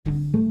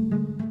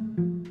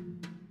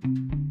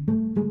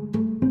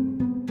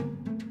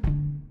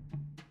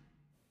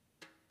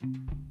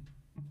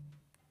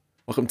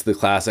Welcome to the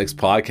Class X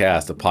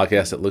Podcast, a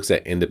podcast that looks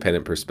at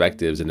independent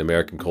perspectives in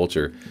American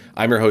culture.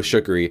 I'm your host,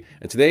 Shukri,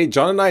 and today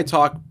John and I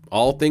talk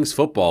all things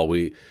football.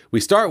 We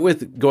start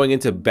with going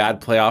into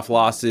bad playoff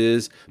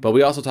losses, but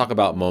we also talk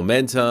about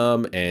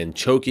momentum and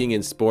choking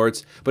in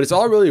sports. But it's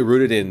all really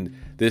rooted in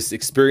this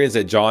experience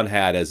that John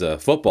had as a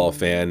football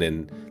fan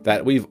and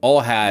that we've all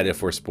had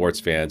if we're sports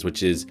fans,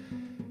 which is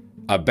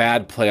a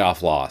bad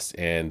playoff loss.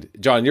 And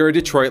John, you're a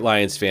Detroit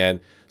Lions fan,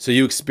 so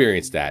you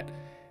experienced that.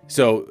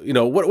 So,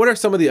 what are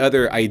some of the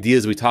other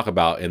ideas we talk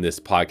about in this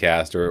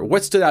podcast, or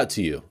what stood out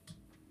to you?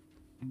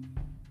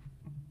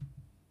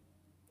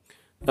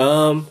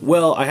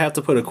 Well, I have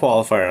to put a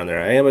qualifier on there.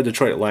 I am a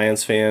Detroit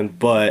Lions fan,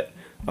 but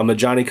I'm a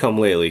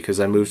Johnny-come-lately because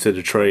I moved to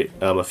Detroit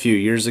a few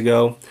years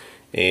ago,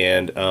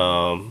 and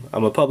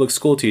I'm a public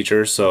school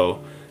teacher,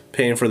 so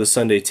paying for the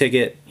Sunday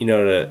ticket,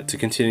 to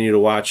continue to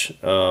watch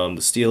the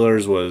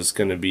Steelers was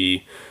going to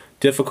be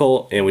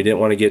difficult, and we didn't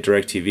want to get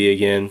DirecTV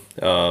again,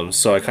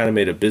 so I kind of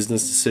made a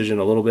business decision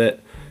a little bit.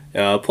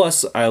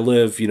 Plus, I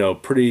live,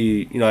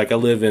 I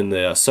live in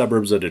the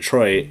suburbs of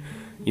Detroit,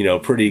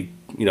 pretty,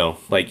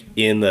 like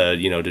in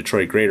the,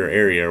 Detroit greater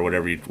area or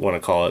whatever you want to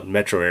call it,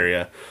 metro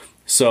area.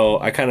 So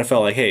I kind of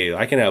felt like, hey,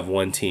 I can have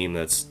one team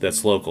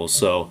that's local.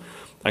 So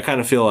I kind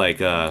of feel like,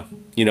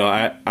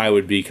 I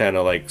would be kind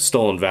of like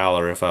stolen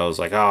valor if I was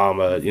like, oh, I'm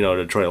a,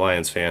 Detroit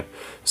Lions fan.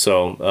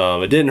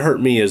 So it didn't hurt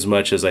me as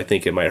much as I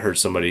think it might hurt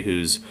somebody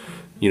who's,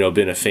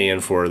 been a fan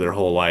for their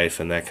whole life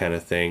and that kind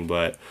of thing.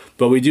 But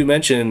we do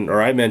mention,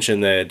 or I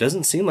mentioned, that it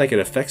doesn't seem like it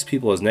affects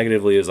people as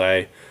negatively as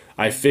I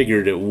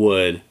figured it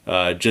would,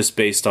 just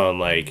based on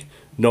like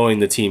knowing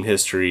the team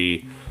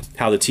history,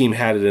 how the team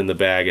had it in the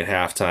bag at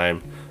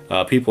halftime.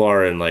 People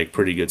are in like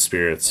pretty good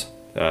spirits.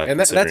 And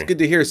that's good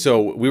to hear.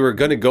 So we were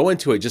going to go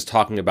into it just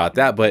talking about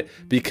that, but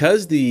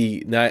because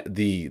the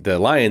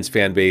Lions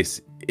fan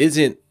base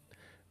isn't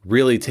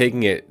really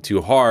taking it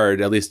too hard,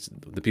 at least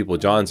the people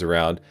John's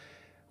around,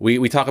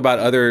 we talk about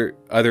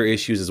other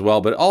issues as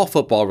well, but all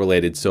football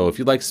related. So if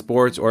you like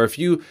sports, or if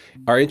you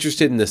are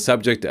interested in the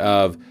subject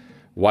of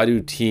why do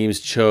teams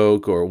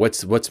choke, or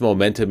what's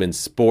momentum in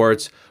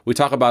sports, we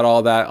talk about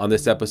all that on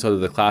this episode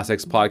of the Class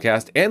X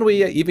Podcast, and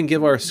we even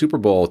give our Super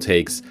Bowl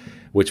takes,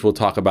 which we'll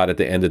talk about at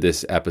the end of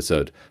this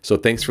episode. So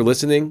thanks for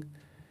listening.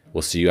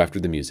 We'll see you after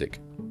the music.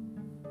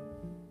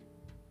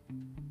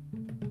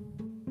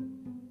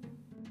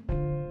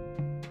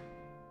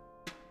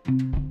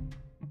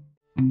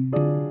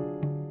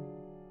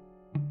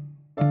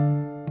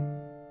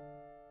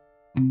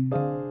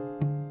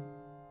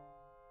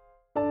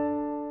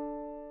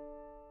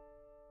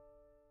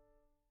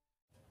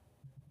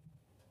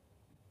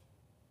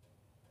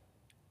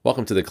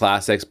 Welcome to the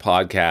Class X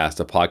Podcast,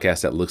 a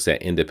podcast that looks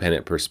at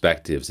independent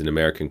perspectives in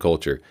American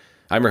culture.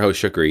 I'm your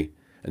host, Shukri,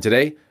 and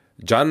today,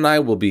 John and I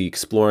will be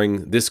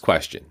exploring this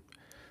question.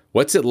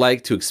 What's it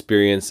like to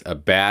experience a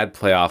bad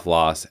playoff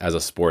loss as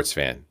a sports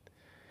fan?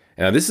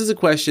 Now, this is a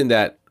question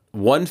that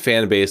one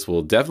fan base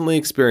will definitely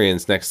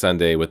experience next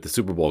Sunday with the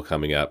Super Bowl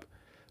coming up.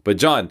 But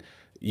John,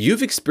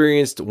 you've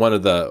experienced one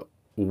of the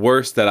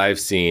worst that I've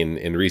seen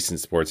in recent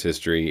sports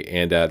history,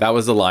 and that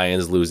was the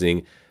Lions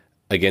losing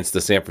against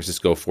the San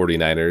Francisco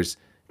 49ers,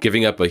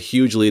 giving up a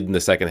huge lead in the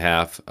second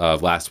half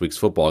of last week's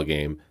football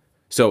game.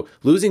 So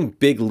losing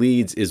big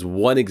leads is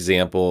one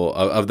example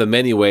of the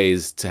many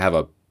ways to have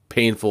a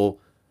painful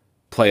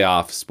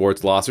playoff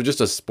sports loss, or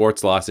just a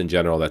sports loss in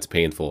general that's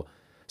painful.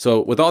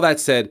 So with all that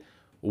said,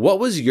 what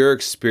was your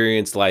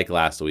experience like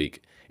last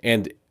week?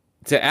 And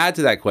to add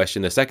to that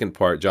question, the second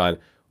part, John,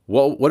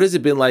 what has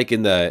it been like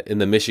in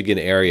the Michigan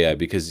area,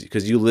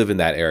 because you live in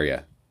that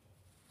area?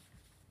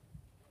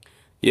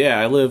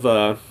 Yeah, I live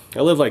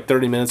like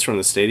 30 minutes from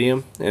the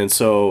stadium, and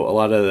so a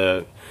lot of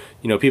the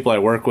people I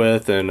work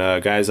with and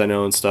guys I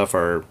know and stuff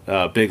are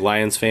big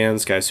Lions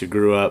fans, guys who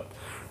grew up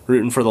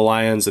rooting for the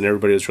Lions, and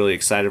everybody was really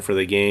excited for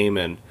the game.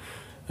 And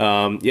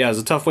it was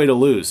a tough way to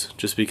lose,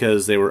 just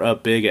because they were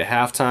up big at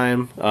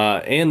halftime,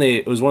 and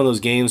it was one of those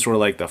games where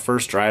like the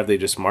first drive they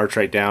just marched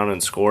right down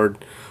and scored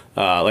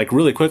like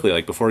really quickly,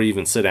 like before you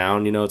even sit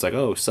down. It's like,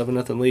 oh,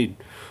 7-0 lead.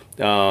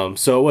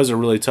 So it was a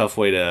really tough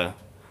way to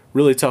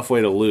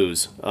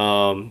lose.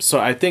 So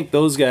I think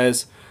those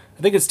guys,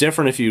 I think it's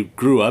different if you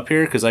grew up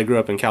here, because I grew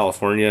up in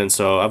California, and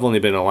so I've only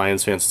been a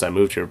Lions fan since I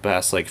moved here the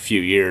past like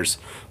few years.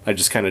 I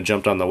just kind of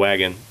jumped on the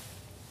wagon,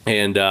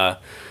 and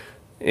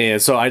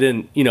so I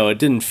didn't, it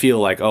didn't feel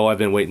like, oh, I've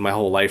been waiting my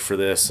whole life for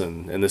this,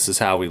 and this is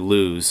how we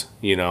lose,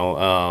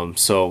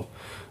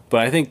 but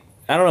I think,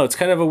 I don't know, it's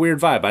kind of a weird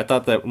vibe. I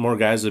thought that more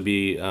guys would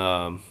be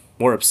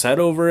more upset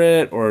over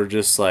it, or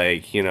just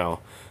like,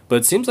 but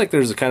it seems like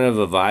there's a kind of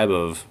a vibe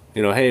of,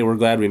 hey, we're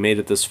glad we made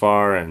it this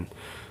far. And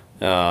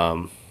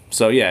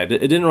so, yeah, it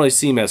didn't really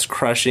seem as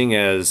crushing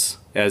as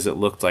it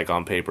looked like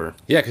on paper.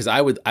 Yeah, because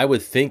I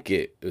would think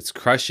it's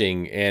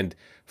crushing. And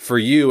for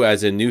you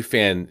as a new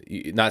fan,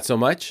 not so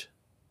much?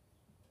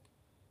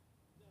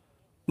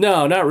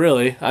 No, not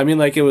really. I mean,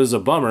 like, it was a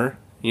bummer,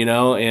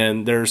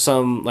 and there's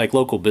some like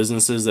local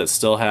businesses that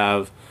still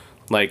have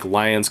like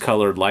Lions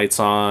colored lights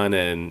on,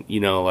 and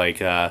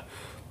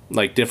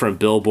like different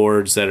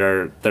billboards that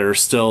are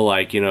still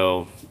like,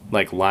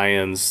 like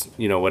Lions,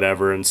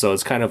 whatever. And so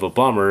it's kind of a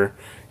bummer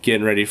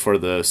getting ready for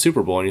the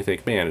Super Bowl, and you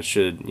think, man, it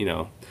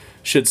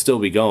should still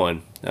be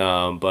going.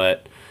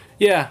 But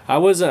yeah, I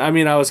wasn't. I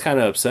mean, I was kind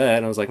of upset,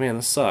 and I was like, man,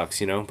 this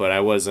sucks, But I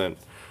wasn't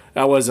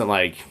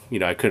like,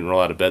 I couldn't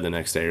roll out of bed the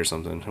next day or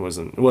something. It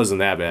wasn't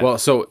that bad. Well,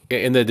 so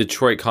in the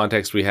Detroit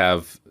context, we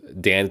have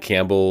Dan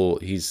Campbell.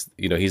 He's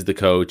the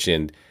coach,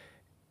 and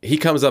he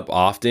comes up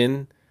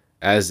often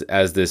as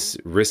this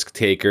risk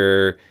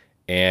taker.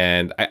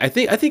 And I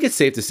think it's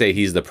safe to say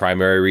he's the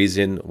primary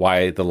reason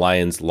why the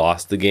Lions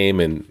lost the game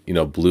and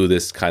blew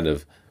this kind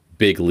of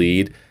big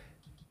lead.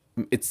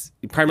 It's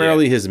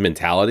primarily his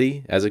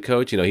mentality as a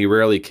coach. He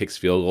rarely kicks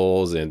field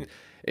goals, and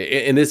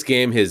in this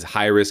game, his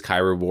high risk, high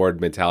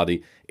reward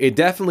mentality, it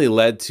definitely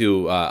led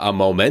to a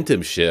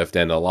momentum shift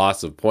and a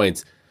loss of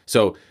points.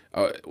 So,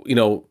 I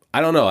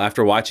don't know.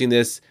 After watching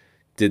this,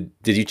 did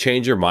you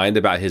change your mind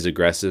about his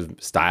aggressive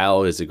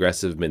style, his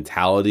aggressive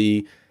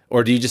mentality,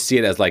 or do you just see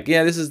it as like,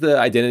 yeah, this is the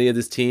identity of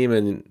this team,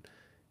 and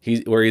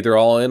we're either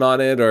all in on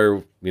it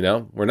or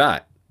we're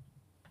not?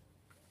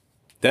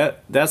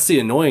 That's the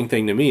annoying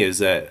thing to me, is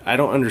that I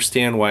don't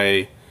understand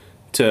why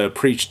to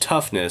preach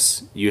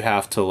toughness you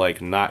have to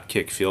like not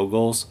kick field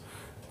goals.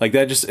 Like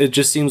it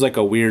just seems like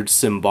a weird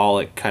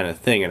symbolic kind of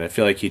thing, and I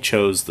feel like he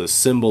chose the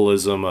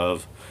symbolism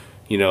of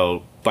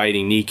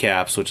biting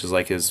kneecaps, which is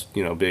like his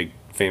big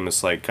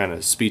famous like kind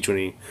of speech when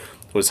he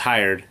was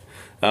hired,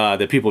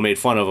 that people made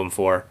fun of him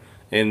for.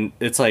 And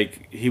it's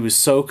like he was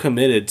so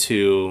committed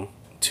to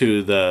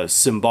the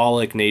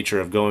symbolic nature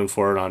of going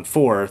for it on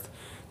fourth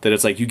that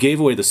it's like you gave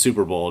away the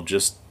Super Bowl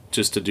just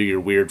to do your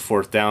weird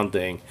fourth down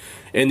thing.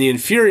 And the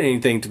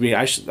infuriating thing to me,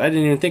 I didn't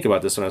even think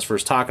about this when I was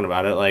first talking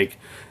about it. Like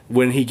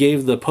when he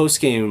gave the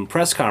post-game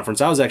press conference,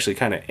 I was actually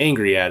kind of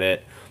angry at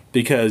it,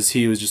 because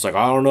he was just like,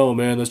 I don't know,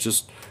 man, that's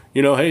just,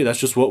 hey, that's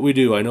just what we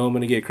do. I know I'm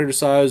going to get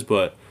criticized,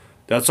 but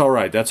that's all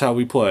right. That's how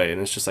we play.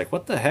 And it's just like,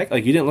 what the heck?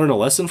 Like, you didn't learn a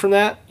lesson from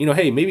that?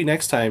 Hey, maybe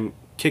next time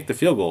kick the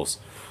field goals.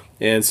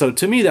 And so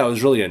to me, that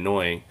was really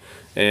annoying.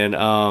 And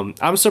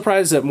I'm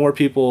surprised that more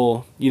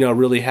people,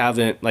 really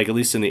haven't, like, at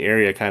least in the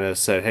area, kind of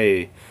said,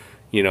 hey,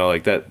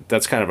 like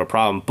that's kind of a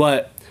problem.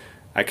 But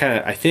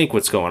I think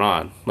what's going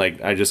on,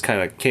 like, I just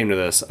kind of came to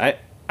this.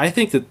 I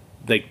think that,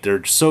 like,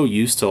 they're so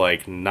used to,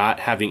 like,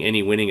 not having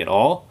any winning at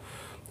all.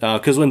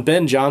 Because when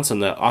Ben Johnson,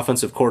 the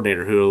offensive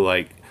coordinator, who,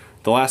 like,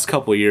 the last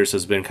couple of years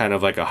has been kind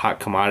of like a hot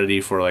commodity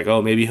for, like,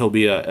 oh, maybe he'll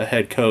be a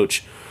head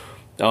coach.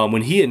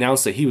 When he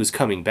announced that he was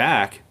coming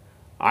back,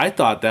 I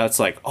thought that's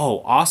like,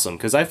 oh, awesome.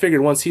 Because I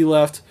figured once he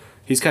left,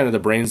 he's kind of the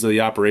brains of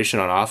the operation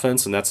on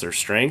offense, and that's their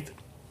strength.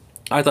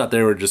 I thought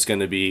they were just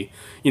going to be,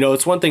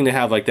 it's one thing to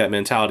have like that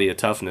mentality of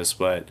toughness,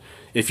 but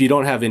if you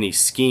don't have any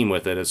scheme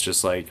with it, it's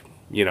just like,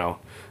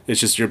 it's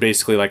just you're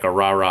basically like a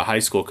rah-rah high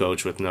school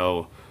coach with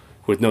no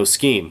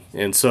scheme.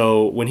 And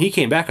so when he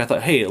came back, I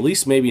thought, hey, at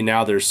least maybe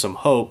now there's some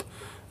hope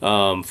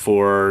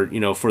for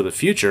the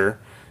future.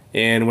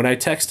 And when I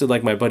texted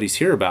like my buddies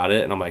here about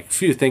it, and I'm like,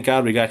 phew, thank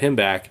God we got him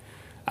back,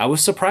 I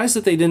was surprised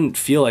that they didn't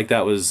feel like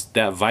that was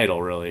that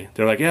vital, really.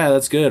 They're like, yeah,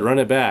 that's good, run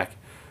it back.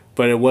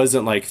 But it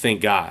wasn't like,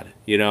 thank God,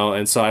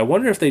 And so I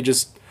wonder if they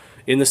just,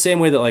 in the same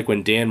way that like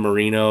when Dan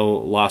Marino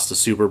lost a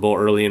Super Bowl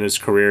early in his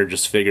career,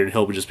 just figured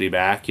he'll just be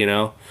back,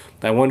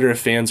 I wonder if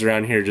fans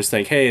around here just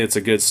think, hey, it's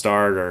a good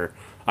start, or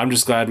I'm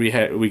just glad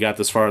we got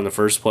this far in the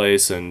first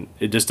place, and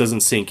it just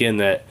doesn't sink in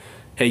that,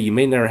 hey, you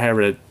may never have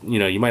it,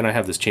 you might not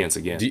have this chance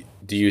again.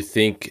 Do you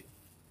think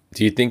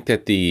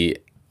that the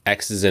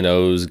X's and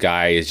O's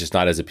guy is just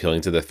not as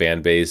appealing to the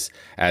fan base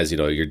as,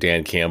 your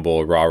Dan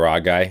Campbell rah-rah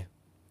guy?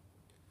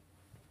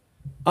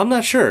 I'm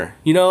not sure,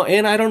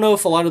 and I don't know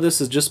if a lot of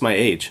this is just my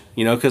age,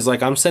 because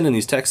like I'm sending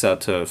these texts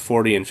out to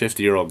 40 and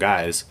 50-year-old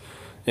guys,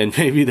 and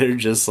maybe they're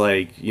just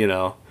like,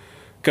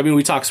 I mean,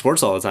 we talk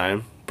sports all the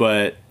time,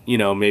 but,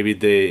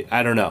 maybe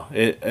I don't know.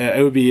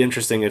 It would be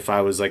interesting if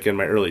I was like in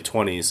my early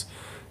 20s,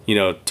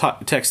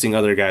 texting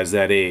other guys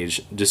that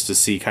age just to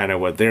see kind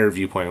of what their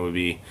viewpoint would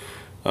be.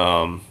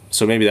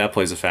 So maybe that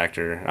plays a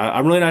factor.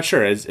 I'm really not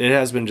sure. It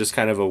has been just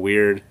kind of a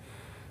weird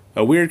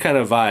kind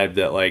of vibe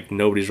that like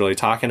nobody's really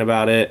talking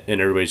about it,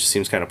 and everybody just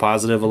seems kind of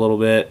positive a little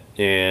bit.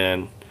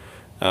 And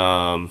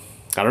I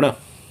don't know.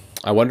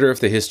 I wonder if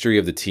the history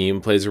of the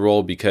team plays a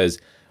role, because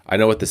I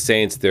know with the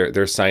Saints,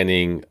 they're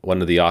signing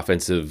one of the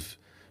offensive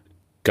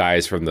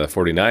guys from the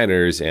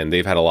 49ers, and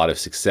they've had a lot of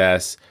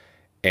success,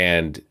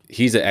 and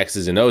he's an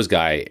X's and O's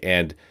guy.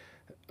 And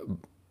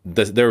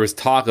there was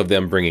talk of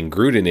them bringing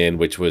Gruden in,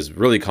 which was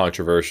really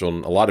controversial,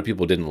 and a lot of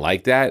people didn't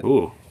like that.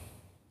 Ooh.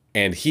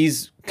 And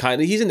he's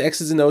an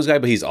X's and O's guy,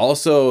 but he's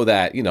also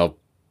that,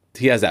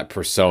 he has that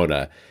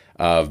persona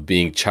of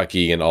being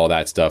Chucky and all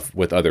that stuff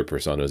with other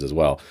personas as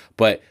well.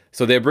 But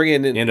so they're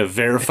bringing in, and a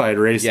verified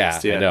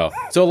racist. Yeah, I know.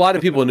 So a lot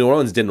of people in New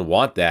Orleans didn't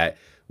want that,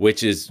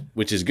 which is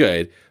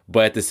good.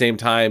 But at the same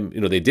time,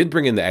 they did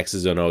bring in the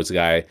X's and O's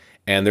guy,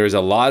 and there's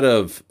a lot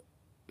of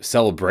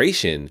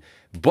celebration.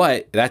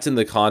 But that's in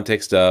the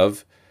context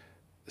of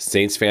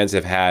Saints fans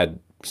have had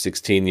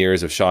 16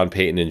 years of Sean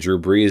Payton and Drew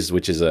Brees,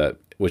 which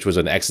which was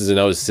an X's and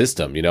O's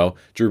system.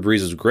 Drew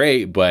Brees was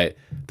great, but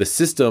the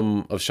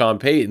system of Sean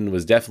Payton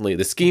was definitely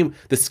the scheme.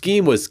 The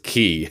scheme was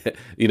key,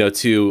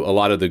 to a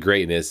lot of the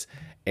greatness,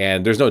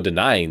 and there's no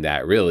denying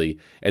that, really.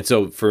 And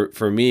so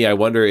for me, I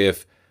wonder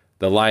if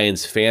the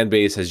Lions fan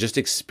base has just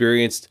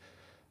experienced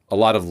a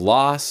lot of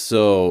loss.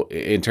 So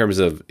in terms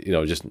of,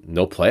 just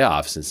no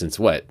playoffs since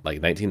what, like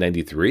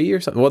 1993 or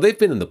something? Well, they've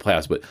been in the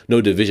playoffs, but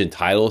no division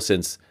title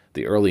since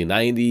the early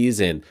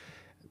 90s. And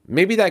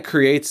maybe that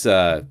creates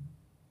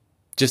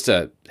just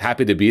a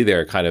happy to be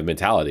there kind of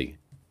mentality.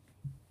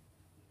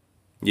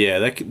 Yeah,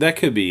 that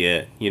could be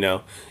it,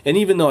 And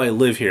even though I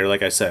live here,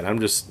 like I said, I'm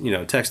just,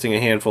 texting a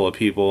handful of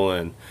people,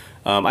 and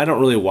I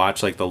don't really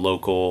watch like the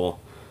local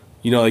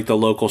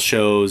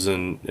shows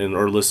and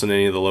or listen to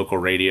any of the local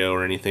radio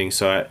or anything.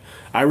 So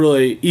I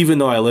really, even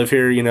though I live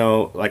here,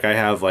 like I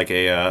have like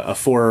a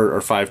 4 or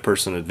 5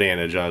 person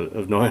advantage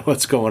of knowing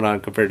what's going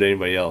on compared to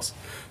anybody else.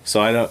 So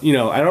I don't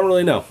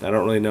really know. I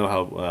don't really know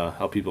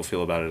how people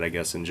feel about it, I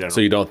guess, in general. So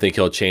you don't think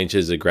he'll change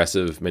his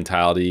aggressive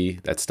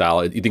mentality, that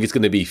style? You think it's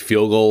going to be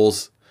field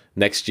goals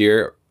next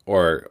year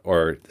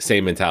or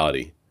same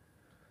mentality?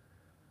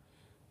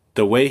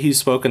 The way he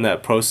spoke in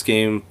that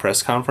post-game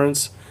press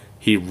conference,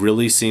 he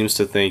really seems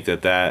to think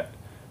that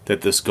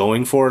this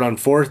going for it on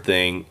 4th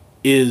thing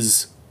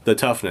is the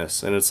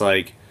toughness. And it's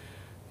like,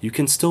 you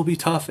can still be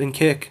tough and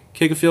kick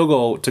a field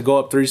goal to go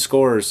up 3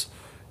 scores,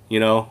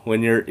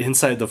 when you're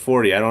inside the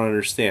 40. I don't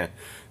understand.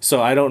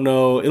 So I don't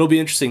know. It'll be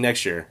interesting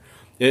next year.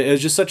 It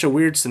was just such a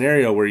weird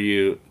scenario where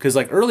because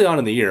like early on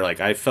in the year, like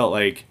I felt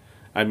like,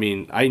 I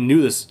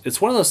knew this.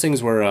 It's one of those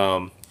things where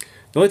the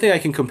only thing I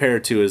can compare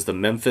it to is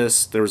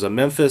there was a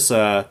Memphis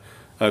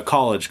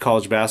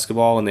college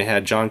basketball, and they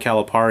had John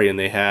Calipari, and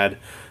they had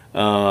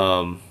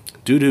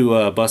dude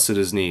who busted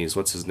his knees.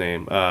 What's his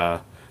name?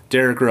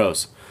 Derrick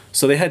Rose.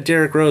 So they had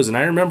Derrick Rose, and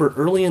I remember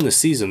early in the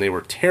season they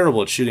were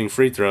terrible at shooting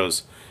free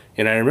throws.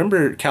 And I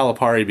remember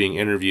Calipari being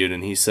interviewed,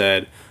 and he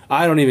said,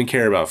 I don't even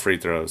care about free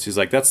throws. He's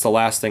like, that's the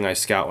last thing I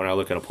scout when I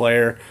look at a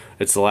player.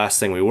 It's the last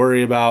thing we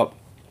worry about.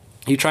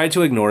 He tried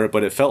to ignore it,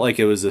 but it felt like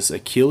it was this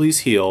Achilles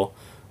heel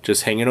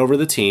just hanging over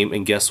the team.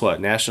 And guess what?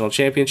 National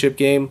championship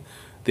game,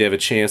 they have a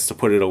chance to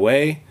put it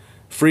away.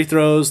 Free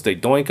throws, they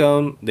doink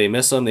them, they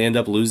miss them, they end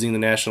up losing the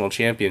national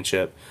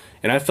championship.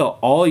 And I felt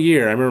all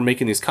year, I remember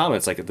making these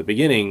comments like at the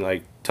beginning,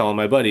 like telling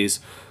my buddies,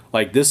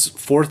 like this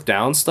 4th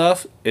down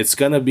stuff, it's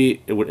going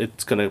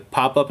to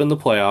pop up in the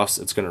playoffs.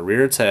 It's going to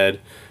rear its head.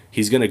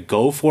 He's going to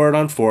go for it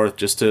on 4th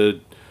just to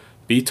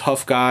be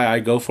tough guy. I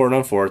go for it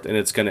on 4th, and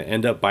it's going to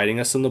end up biting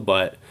us in the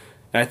butt.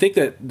 And I think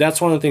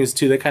that's one of the things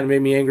too that kind of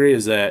made me angry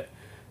is that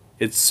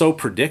it's so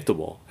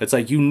predictable. It's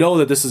like,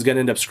 that this is going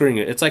to end up screwing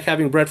it. It's like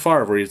having Brett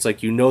Favre, where it's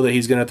like, that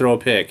he's going to throw a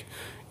pick,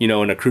 in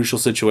a crucial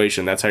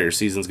situation. That's how your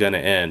season's going to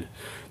end.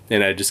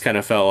 And I just kind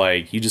of felt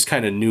like you just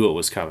kind of knew it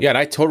was coming. Yeah, and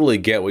I totally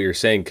get what you're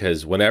saying,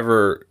 because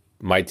whenever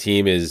my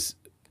team is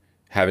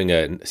having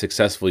a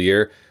successful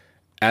year,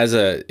 I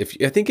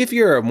think if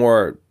you're a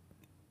more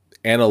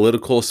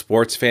analytical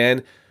sports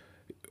fan,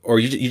 or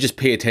you just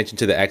pay attention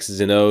to the X's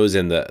and O's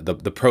and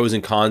the pros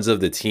and cons of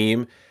the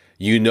team,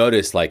 you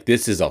notice like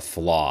this is a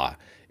flaw.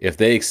 If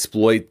they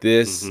exploit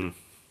this,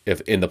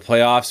 if in the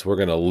playoffs, we're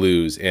going to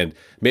lose. And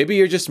maybe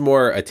you're just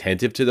more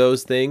attentive to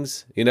those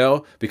things,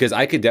 because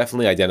I could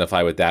definitely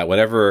identify with that.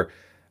 Whenever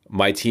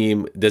my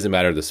team, doesn't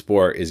matter the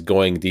sport, is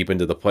going deep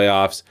into the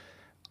playoffs,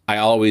 I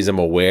always am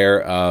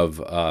aware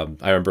of,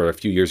 I remember a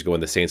few years ago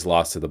when the Saints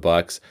lost to the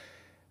Bucs,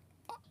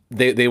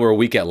 they were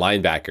weak at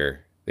linebacker.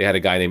 They had a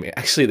guy named,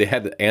 actually they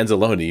had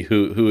Anzalone,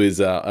 who is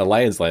a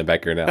Lions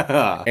linebacker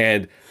now.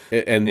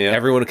 and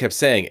everyone kept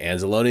saying,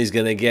 Anzalone's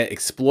going to get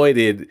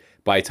exploited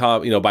by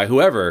Tom, by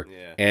whoever.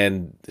 Yeah.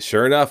 And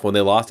sure enough, when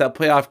they lost that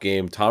playoff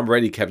game, Tom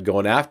Brady kept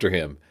going after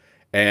him.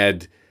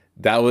 And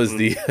that was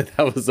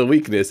that was the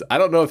weakness. I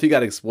don't know if he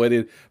got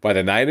exploited by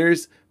the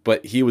Niners,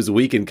 but he was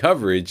weak in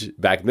coverage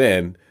back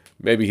then.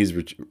 Maybe he's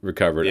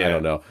recovered. Yeah. I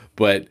don't know.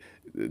 But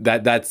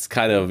that's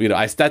kind of,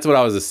 that's what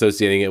I was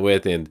associating it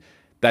with. And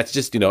that's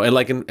just, and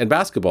like in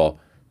basketball,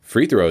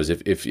 free throws,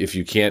 if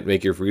you can't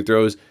make your free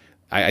throws,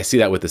 I see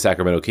that with the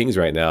Sacramento Kings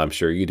right now. I'm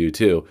sure you do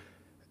too.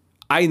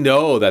 I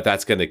know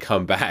that's going to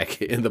come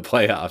back in the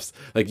playoffs.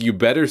 Like, you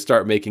better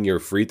start making your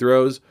free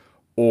throws,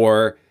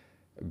 or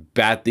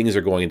bad things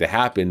are going to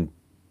happen,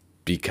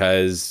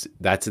 because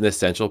that's an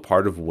essential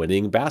part of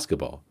winning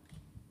basketball.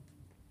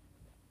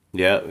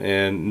 Yeah,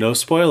 and no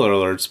spoiler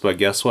alerts, but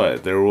guess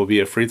what? There will be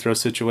a free throw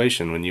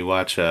situation when you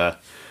watch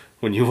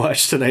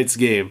tonight's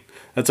game.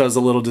 That's why I was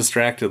a little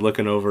distracted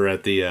looking over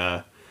at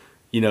the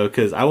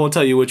because I won't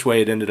tell you which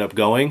way it ended up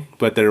going,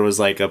 but there was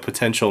like a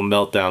potential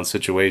meltdown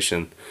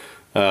situation.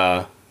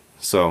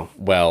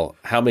 Well,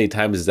 how many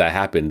times has that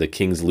happened? The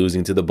Kings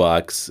losing to the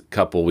Bucs a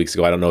couple weeks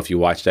ago. I don't know if you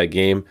watched that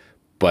game,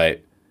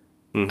 but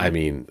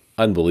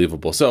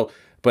unbelievable. So,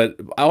 but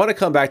I want to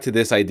come back to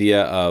this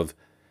idea of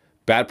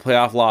bad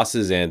playoff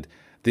losses and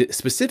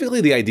specifically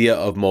the idea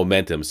of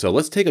momentum. So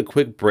let's take a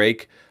quick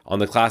break on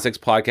the Classics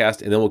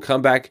podcast, and then we'll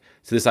come back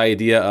to this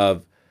idea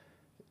of,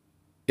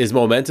 is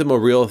momentum a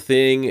real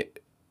thing?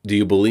 Do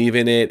you believe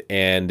in it?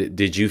 And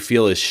did you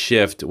feel a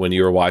shift when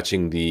you were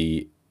watching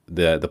the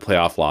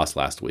playoff loss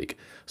last week?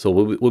 So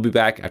we'll be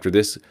back after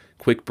this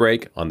quick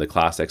break on the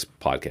Class X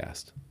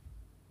podcast.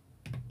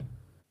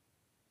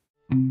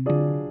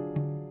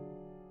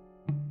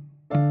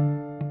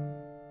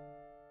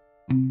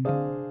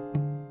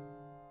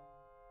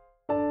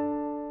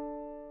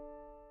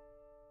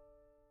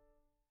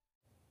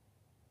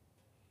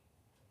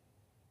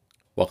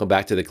 Welcome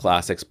back to the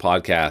Class X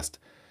podcast.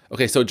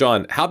 Okay, so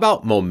John, how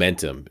about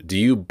momentum? Do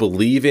you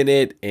believe in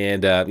it?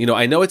 And,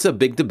 I know it's a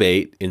big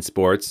debate in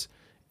sports.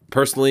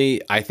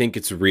 Personally, I think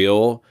it's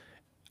real.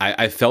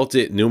 I felt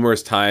it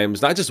numerous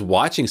times, not just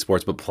watching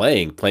sports, but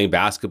playing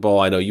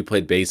basketball. I know you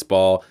played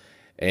baseball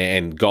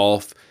and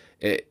golf.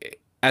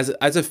 As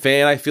a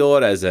fan, I feel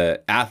it. As an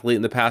athlete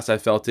in the past, I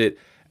felt it.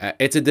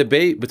 It's a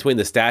debate between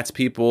the stats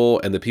people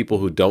and the people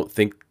who don't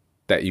think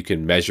that you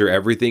can measure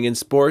everything in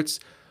sports.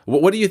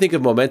 What do you think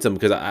of momentum?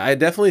 Because I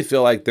definitely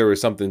feel like there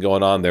was something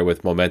going on there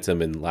with momentum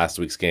in last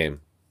week's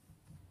game.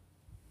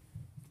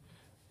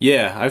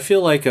 Yeah, I feel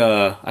like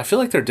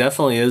there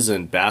definitely is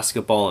in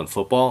basketball and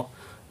football,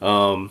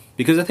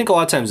 because I think a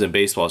lot of times in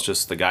baseball it's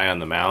just the guy on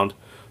the mound,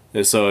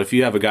 and so if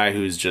you have a guy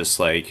who's just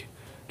like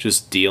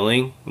just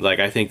dealing, like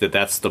I think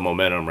that's the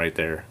momentum right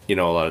there. A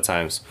lot of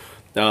times,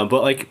 but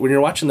like when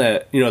you're watching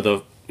when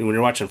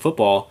you're watching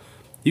football,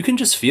 you can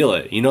just feel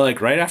it.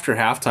 Like right after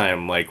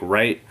halftime, like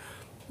right.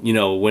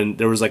 When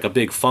there was like a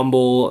big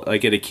fumble,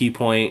 like at a key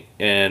point,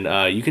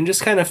 and you can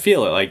just kind of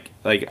feel it,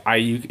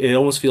 it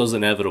almost feels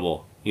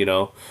inevitable,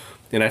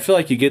 and I feel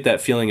like you get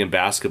that feeling in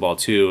basketball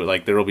too.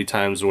 Like there will be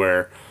times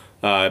where,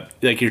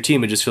 like your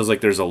team, it just feels like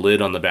there's a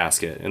lid on the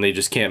basket and they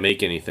just can't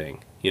make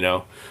anything,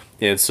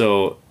 and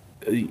so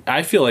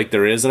I feel like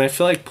there is, and I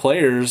feel like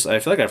players, I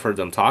feel like I've heard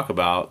them talk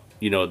about,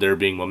 there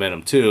being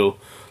momentum too.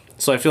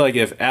 So I feel like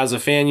if as a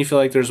fan you feel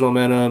like there's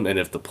momentum, and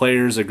if the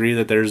players agree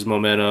that there's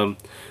momentum.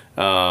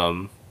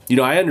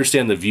 I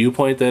understand the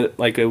viewpoint that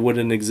like it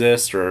wouldn't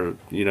exist, or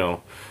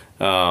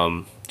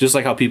just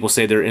like how people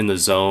say they're in the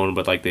zone,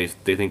 but like they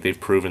think they've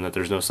proven that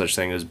there's no such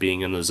thing as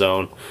being in the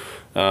zone.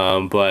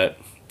 But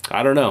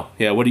I don't know.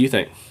 Yeah, what do you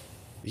think?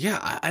 Yeah,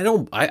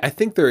 I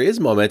think there is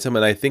momentum,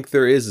 and I think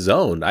there is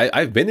zone.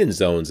 I've been in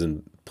zones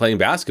and playing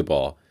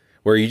basketball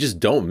where you just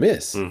don't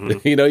miss.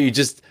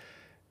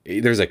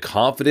 Mm-hmm. There's a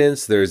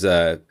confidence, there's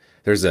a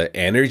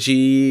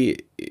energy.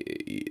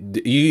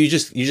 You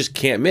just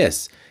can't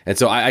miss. And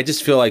so I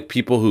just feel like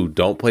people who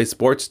don't play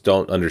sports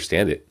don't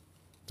understand it.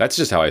 That's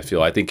just how I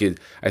feel. I think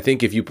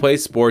if you play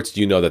sports,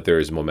 you know that there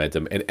is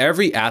momentum. And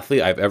every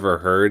athlete I've ever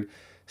heard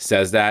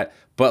says that.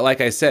 But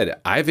like I said,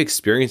 I've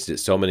experienced it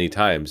so many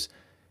times.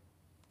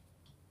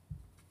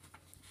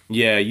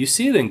 Yeah, you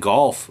see it in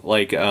golf.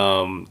 Like,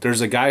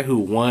 there's a guy who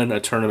won a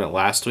tournament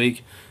last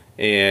week,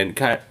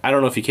 and I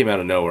don't know if he came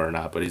out of nowhere or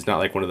not, but he's not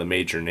like one of the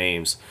major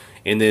names.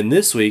 And then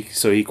this week,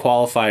 so he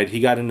qualified. He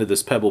got into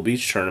this Pebble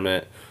Beach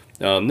tournament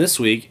this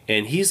week,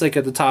 and he's like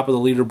at the top of the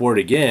leaderboard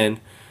again.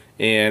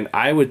 And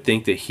I would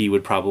think that he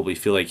would probably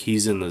feel like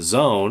he's in the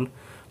zone.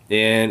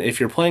 And if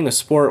you're playing a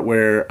sport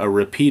where a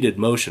repeated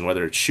motion,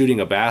 whether it's shooting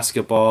a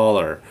basketball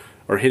or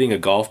hitting a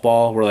golf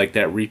ball, where like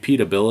that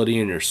repeatability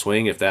in your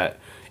swing,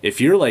 if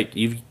you're like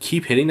you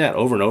keep hitting that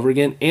over and over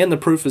again, and the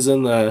proof is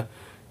in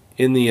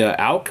the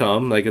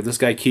outcome, like if this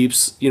guy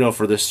keeps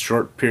for this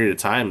short period of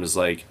time is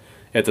like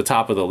at the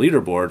top of the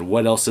leaderboard,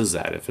 what else is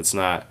that if it's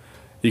not?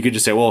 You could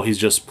just say, well, he's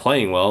just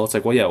playing well. It's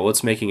like, well, yeah, well,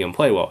 what's making him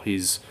play well?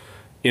 He's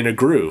in a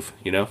groove,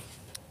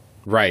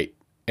 Right.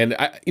 And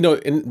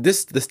and the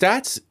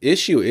stats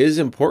issue is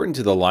important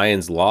to the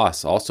Lions'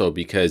 loss also,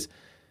 because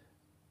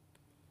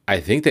I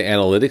think the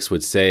analytics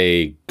would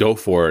say go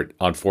for it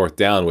on fourth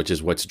down, which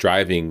is what's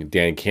driving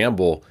Dan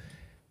Campbell.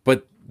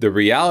 But the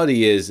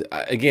reality is,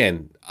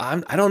 again,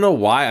 I don't know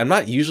why. I'm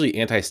not usually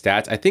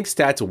anti-stats. I think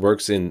stats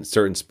works in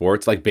certain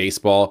sports like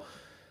baseball.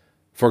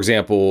 For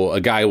example, a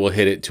guy will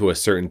hit it to a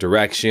certain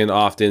direction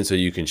often, so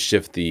you can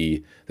shift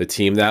the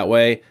team that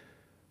way.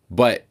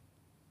 But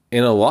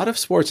in a lot of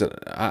sports, and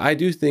I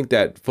do think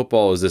that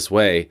football is this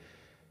way,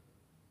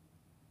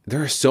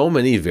 there are so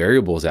many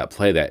variables at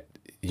play that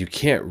you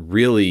can't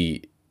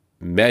really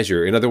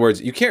measure. In other words,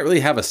 you can't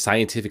really have a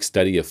scientific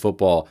study of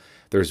football.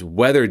 There's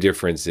weather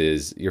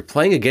differences. You're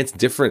playing against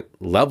different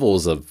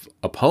levels of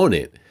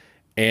opponent.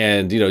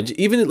 And,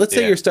 even let's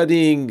say you're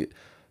studying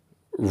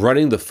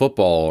running the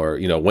football, or,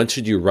 when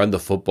should you run the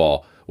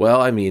football? Well,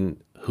 I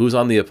mean, who's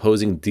on the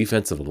opposing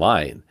defensive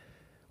line?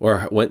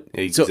 Or when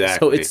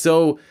exactly.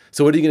 So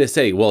what are you going to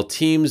say? Well,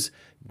 teams,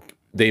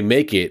 they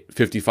make it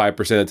 55%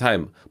 of the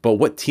time. But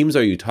what teams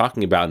are you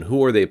talking about, and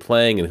who are they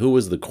playing, and who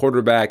was the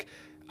quarterback?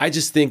 I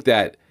just think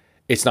that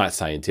it's not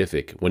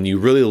scientific. When you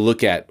really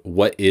look at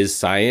what is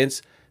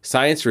science,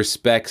 science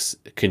respects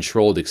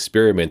controlled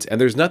experiments, and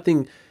there's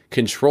nothing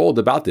controlled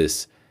about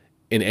this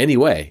in any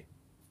way.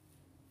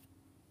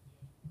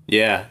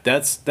 Yeah,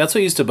 that's what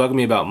used to bug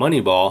me about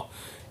Moneyball,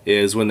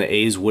 is when the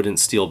A's wouldn't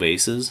steal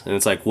bases. And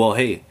it's like, well,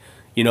 hey,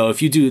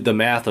 if you do the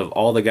math of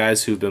all the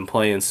guys who've been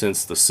playing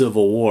since the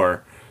Civil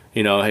War,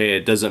 hey,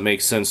 it doesn't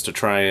make sense to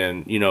try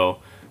and,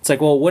 It's like,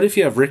 well, what if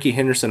you have Ricky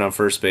Henderson on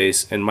first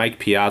base and Mike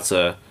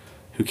Piazza,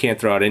 who can't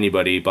throw out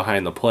anybody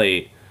behind the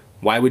plate?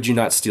 Why would you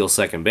not steal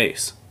second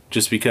base?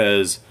 Just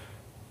because,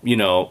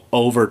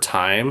 over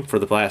time for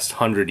the last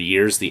 100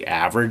 years, the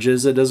average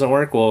is it doesn't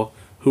work. Well,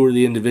 who are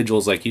the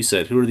individuals, like you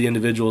said? Who are the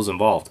individuals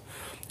involved?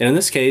 And in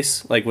this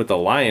case, like with the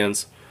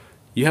Lions,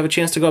 you have a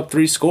chance to go up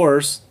 3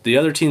 scores. The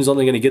other team's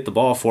only going to get the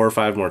ball 4 or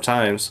 5 more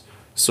times.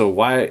 So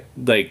why,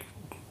 like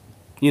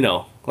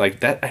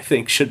that, I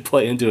think should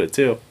play into it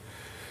too.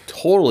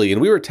 Totally.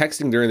 And we were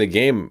texting during the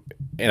game,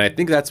 and I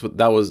think that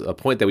was a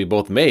point that we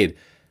both made.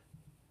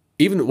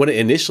 Even when it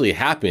initially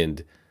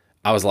happened,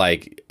 I was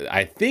like,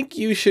 I think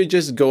you should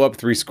just go up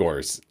 3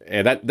 scores.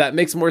 And that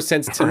makes more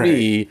sense to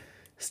me.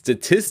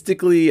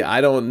 Statistically, I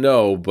don't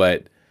know,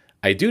 but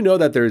I do know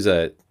that there's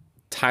a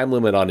time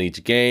limit on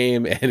each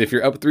game. And if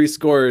you're up 3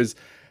 scores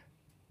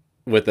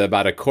with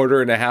about a quarter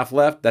and a half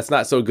left, that's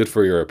not so good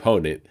for your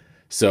opponent.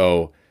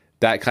 So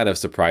that kind of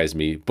surprised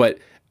me. But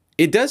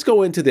it does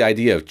go into the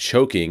idea of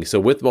choking. So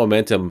with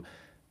momentum,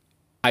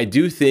 I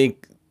do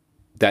think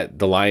that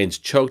the Lions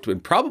choked,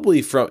 and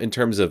probably in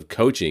terms of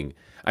coaching.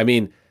 I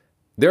mean,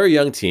 they're a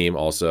young team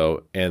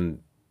also, and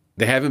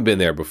they haven't been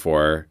there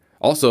before.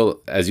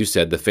 Also, as you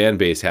said, the fan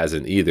base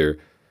hasn't either.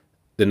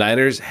 The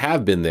Niners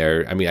have been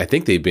there. I mean, I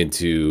think they've been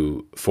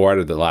to 4 out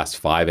of the last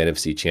 5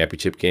 NFC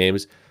Championship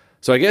games.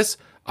 So I guess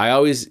I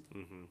always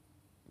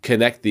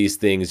connect these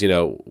things,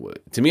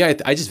 to me,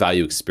 I just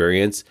value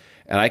experience,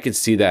 and I could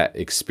see that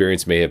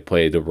experience may have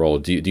played a role.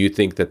 Do you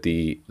think that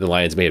the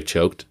Lions may have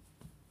choked?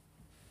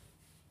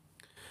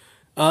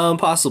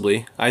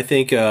 Possibly. I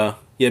think,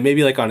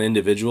 maybe like on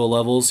individual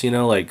levels,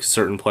 like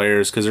certain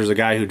players, because there's a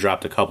guy who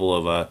dropped a couple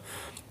of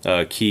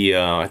key,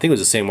 I think it was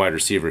the same wide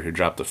receiver who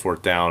dropped the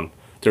 4th down.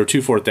 There were 2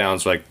 4th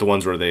downs, like the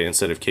ones where they,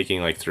 instead of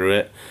kicking, like threw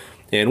it.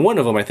 And one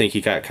of them, I think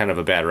he got kind of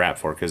a bad rap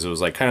for, because it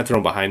was like kind of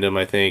thrown behind him,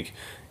 I think.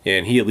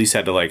 And he at least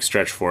had to like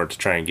stretch for it to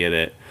try and get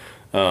it.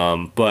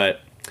 I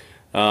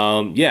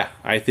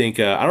think,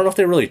 I don't know if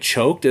they really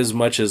choked as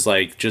much as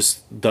like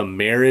just the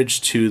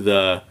marriage to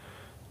the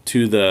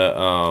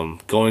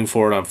going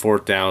for it on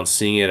 4th down,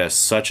 seeing it as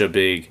such a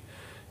big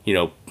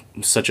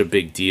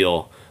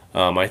deal.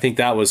 I think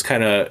that was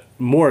kind of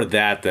more of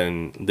that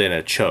than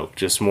a choke,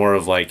 just more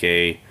of like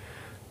a,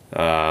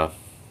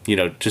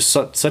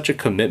 such a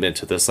commitment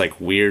to this like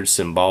weird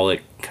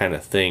symbolic kind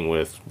of thing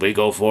with we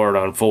go for it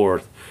on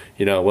 4th,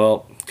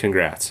 well,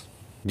 congrats.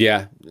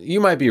 Yeah, you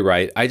might be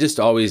right. I just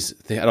always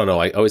I don't know,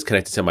 I always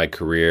connect it to my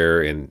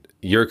career and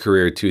your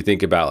career too.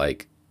 Think about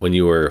like when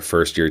you were a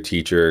 1st-year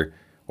teacher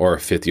or a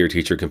 5th-year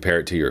teacher, compare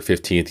it to your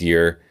 15th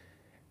year.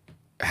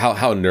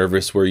 How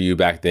nervous were you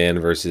back then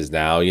versus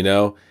now,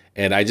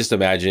 And I just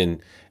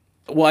imagine,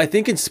 well, I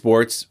think in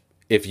sports,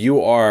 if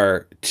you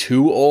are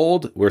too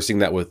old, we're seeing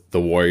that with the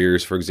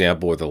Warriors, for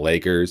example, or the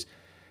Lakers,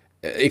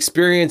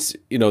 experience,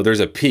 there's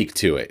a peak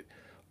to it.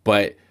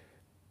 But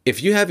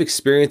if you have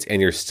experience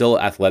and you're still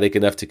athletic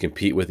enough to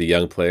compete with the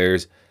young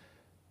players,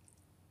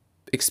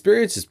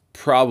 experience is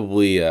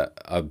probably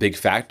a big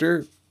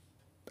factor.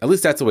 At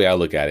least that's the way I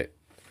look at it.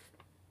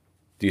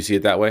 Do you see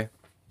it that way?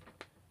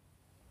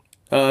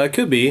 It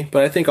could be,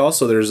 but I think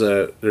also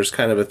there's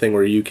kind of a thing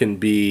where you can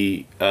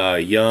be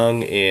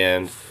young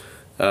and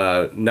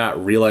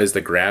not realize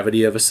the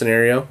gravity of a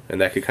scenario,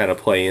 and that could kind of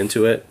play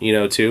into it,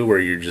 too, where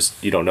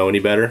you don't know any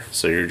better,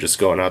 so you're just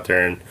going out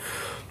there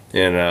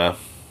and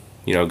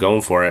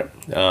going for it.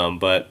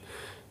 But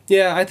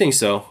yeah, I think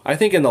so. I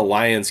think in the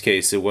Lions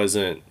case, it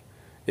wasn't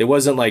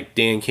like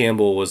Dan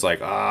Campbell was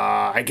like,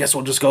 I guess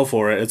we'll just go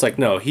for it. It's like,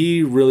 no,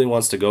 he really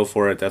wants to go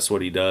for it. That's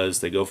what he does.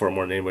 They go for it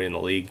more than anybody in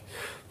the league.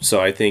 So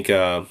I think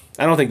I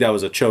don't think that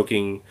was a choke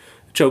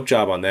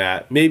job on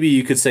that. Maybe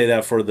you could say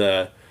that for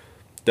the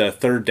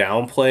 3rd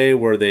down play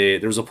where there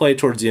was a play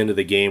towards the end of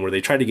the game where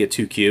they tried to get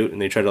too cute and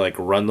they tried to like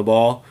run the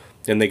ball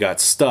and they got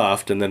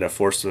stuffed, and then it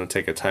forced them to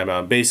take a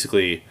timeout.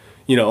 Basically,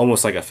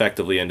 almost like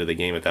effectively ended the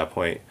game at that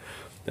point.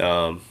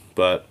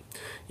 But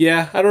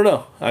yeah, I don't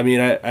know. I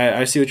mean,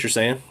 I see what you're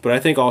saying, but I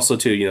think also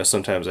too,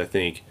 sometimes I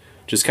think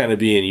just kind of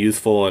being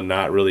youthful and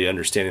not really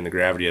understanding the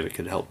gravity of it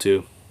could help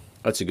too.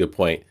 That's a good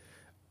point.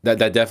 That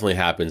definitely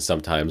happens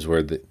sometimes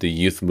where the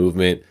youth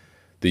movement,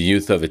 the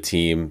youth of a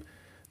team,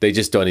 they're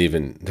just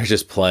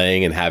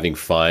playing and having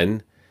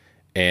fun.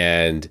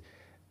 And,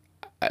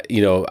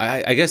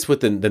 I guess with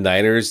the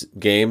Niners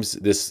games,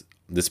 this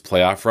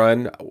playoff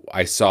run,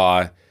 I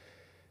saw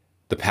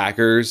the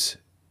Packers,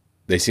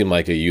 they seem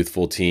like a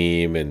youthful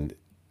team. And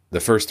the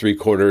first 3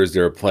 quarters,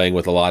 they were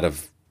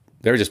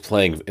just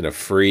playing in a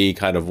free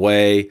kind of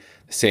way.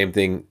 The same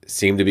thing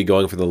seemed to be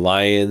going for the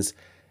Lions.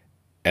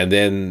 And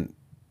then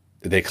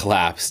they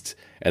collapsed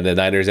and the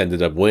Niners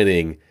ended up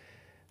winning.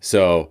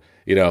 So,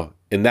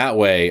 in that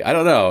way, I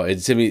don't know.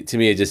 To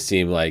me, it just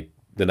seemed like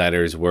the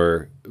Niners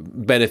were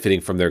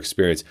benefiting from their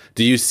experience.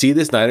 Do you see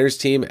this Niners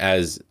team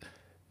as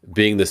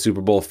being the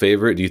Super Bowl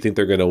favorite? Do you think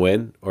they're going to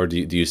win, or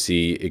do you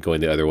see it going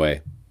the other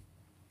way?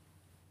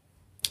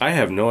 I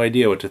have no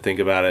idea what to think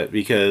about it,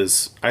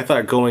 because I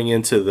thought going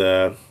into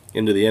the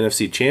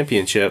NFC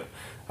Championship,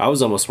 I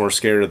was almost more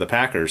scared of the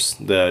Packers,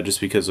 just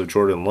because of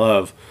Jordan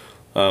Love,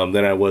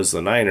 than I was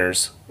the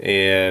Niners.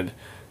 And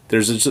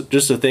there's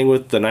just a thing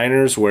with the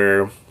Niners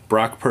where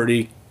Brock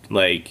Purdy,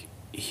 like,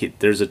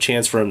 there's a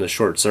chance for him to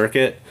short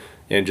circuit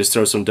and just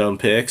throw some dumb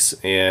picks.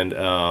 And,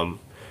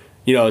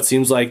 it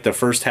seems like the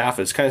first half,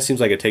 it kind of seems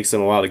like it takes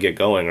them a while to get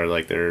going, or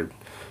like they're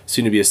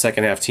soon to be a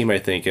second half team, I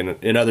think. And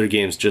in other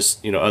games,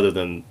 just, other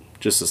than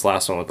just this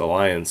last one with the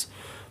Lions.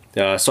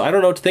 So I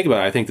don't know what to think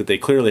about it. I think that they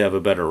clearly have a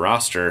better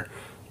roster.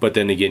 But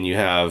then again, you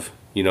have,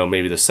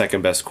 maybe the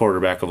second best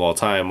quarterback of all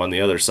time on the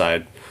other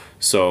side.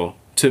 So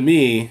to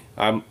me,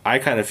 I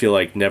kind of feel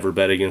like never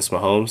bet against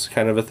Mahomes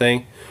kind of a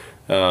thing.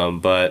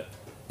 But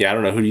yeah, I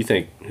don't know. Who do you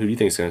think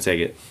is going to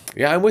take it?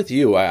 Yeah, I'm with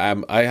you.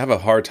 I have a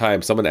hard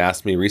time. Someone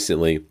asked me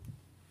recently.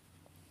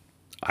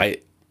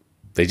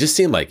 They just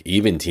seem like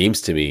even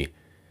teams to me.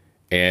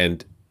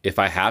 And if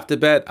I have to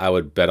bet, I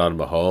would bet on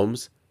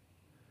Mahomes.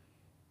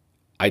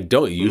 I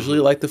don't usually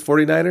like the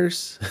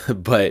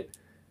 49ers, but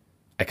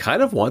I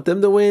kind of want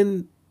them to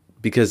win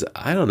because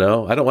I don't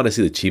know. I don't want to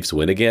see the Chiefs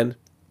win again.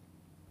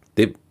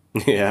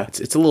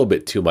 It's a little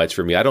bit too much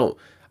for me. I don't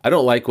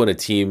like when a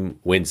team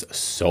wins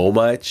so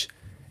much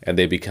and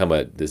they become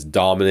this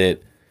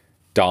dominant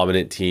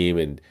team,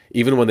 and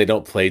even when they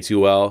don't play too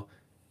well.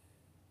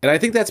 And I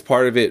think that's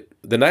part of it.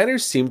 The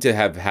Niners seem to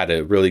have had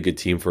a really good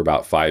team for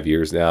about 5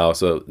 years now,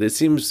 so it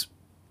seems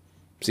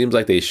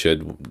like they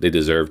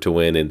deserve to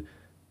win. And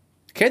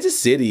Kansas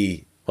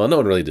City, well, no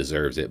one really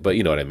deserves it, but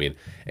you know what I mean.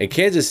 And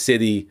Kansas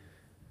City,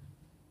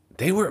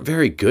 they weren't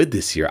very good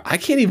this year. I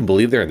can't even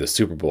believe they're in the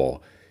Super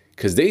Bowl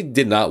because they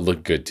did not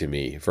look good to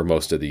me for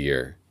most of the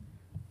year.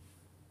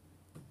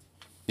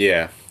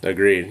 Yeah,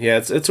 agreed. Yeah,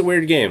 it's a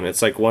weird game.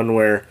 It's like one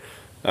where,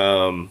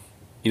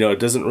 it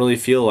doesn't really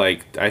feel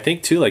like, I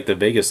think too, like the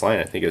Vegas line,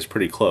 I think is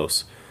pretty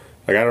close.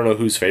 Like, I don't know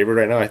who's favored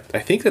right now. I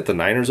think that the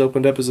Niners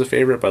opened up as a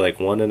favorite by like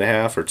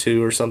 1.5 or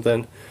 2 or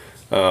something,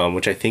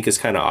 which I think is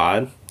kind of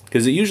odd.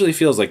 Because it usually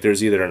feels like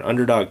there's either an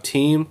underdog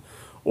team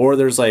or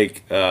there's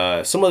like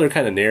some other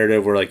kind of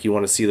narrative where like you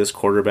want to see this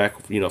quarterback,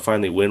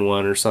 finally win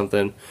one or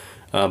something.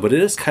 But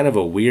it is kind of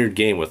a weird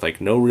game with like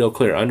no real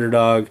clear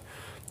underdog,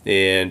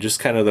 and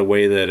just kind of the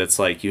way that it's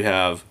like you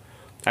have.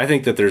 I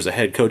think that there's a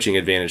head coaching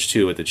advantage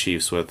too with the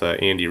Chiefs with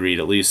Andy Reid,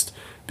 at least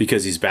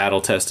because he's battle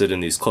tested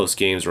in these close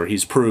games where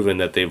he's proven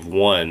that they've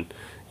won,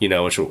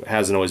 which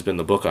hasn't always been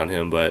the book on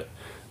him. But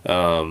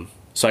so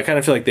I kind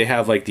of feel like they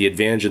have like the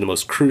advantage in the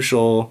most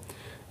crucial.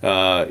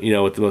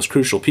 With the most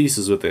crucial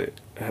pieces with the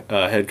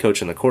head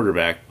coach and the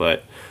quarterback,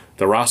 but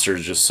the roster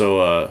is just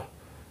so.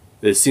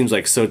 It seems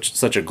like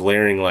such a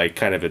glaring like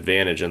kind of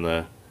advantage in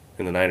the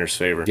Niners'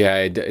 favor. Yeah,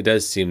 it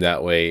does seem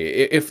that way.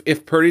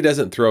 If Purdy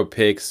doesn't throw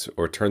picks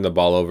or turn the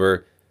ball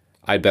over,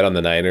 I bet on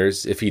the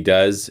Niners. If he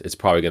does, it's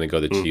probably going to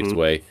go the Chiefs'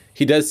 way.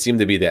 He does seem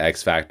to be the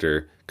X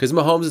factor because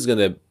Mahomes is going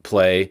to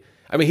play.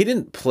 I mean, he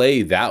didn't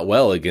play that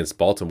well against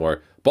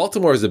Baltimore.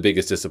 Baltimore is the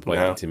biggest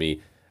disappointment to me.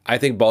 I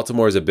think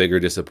Baltimore is a bigger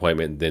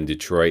disappointment than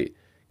Detroit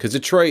because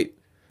Detroit.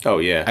 Oh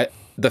yeah,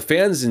 the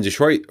fans in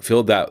Detroit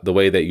feel that the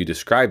way that you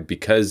described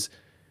because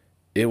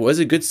it was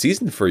a good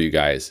season for you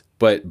guys.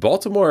 But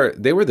Baltimore,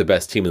 they were the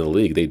best team in the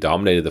league. They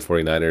dominated the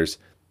 49ers.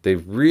 They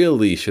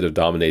really should have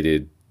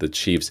dominated the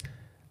Chiefs.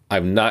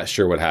 I'm not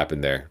sure what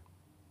happened there.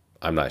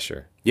 I'm not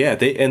sure. Yeah,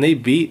 they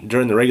beat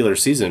during the regular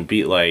season.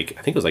 Beat like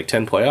I think it was like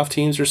 10 playoff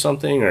teams or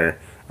something or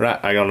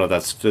not, I don't know if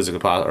that's physically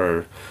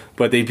possible,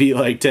 but they beat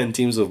like 10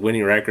 teams with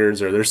winning records,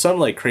 or there's some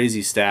like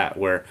crazy stat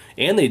where,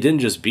 and they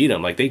didn't just beat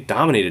them, like they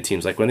dominated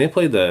teams. Like when they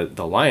played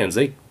the Lions,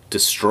 they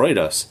destroyed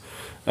us.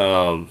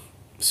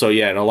 So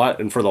yeah,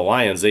 and for the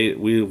Lions,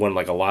 we won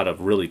like a lot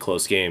of really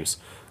close games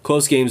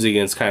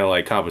against kind of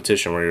like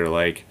competition where you're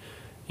like,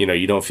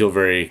 you don't feel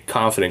very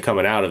confident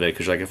coming out of it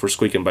because like if we're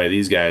squeaking by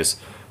these guys,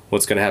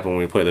 what's going to happen when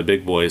we play the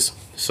big boys?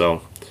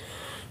 So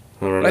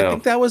I don't know. I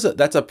think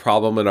that's a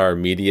problem in our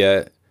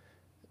media.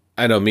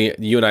 I know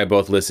you and I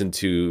both listened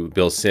to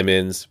Bill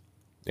Simmons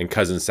and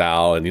Cousin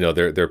Sal and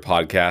their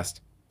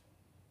podcast,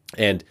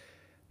 and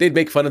they'd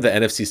make fun of the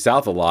NFC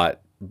South a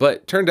lot,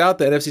 but turned out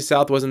the NFC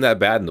South wasn't that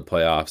bad in the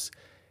playoffs.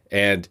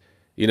 And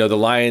the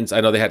Lions,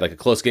 I know they had like a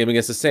close game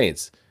against the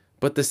Saints,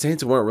 but the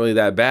Saints weren't really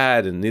that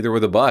bad, and neither were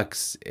the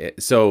Bucks.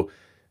 So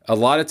a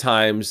lot of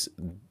times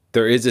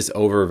there is this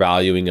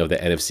overvaluing of the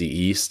NFC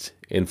East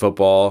in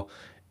football.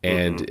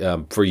 And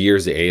for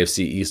years, the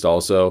AFC East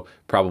also,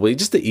 probably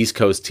just the East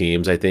Coast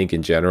teams. I think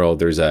in general,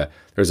 there's a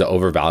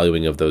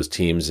overvaluing of those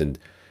teams, and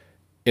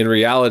in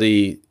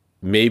reality,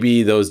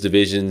 maybe those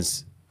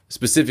divisions,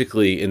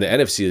 specifically in the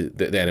NFC,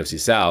 the NFC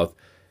South,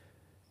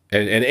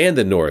 and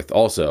the North,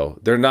 also,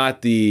 they're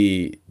not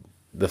the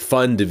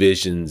fun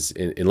divisions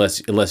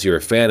unless you're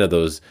a fan of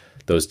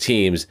those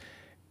teams.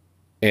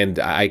 And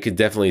I could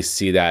definitely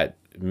see that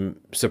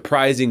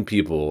surprising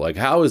people. Like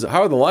how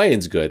are the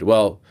Lions good?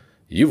 Well,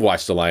 you've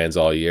watched the Lions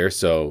all year,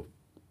 so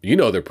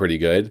they're pretty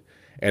good.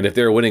 And if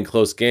they're winning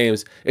close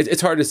games,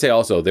 it's hard to say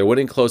also. They're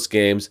winning close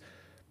games,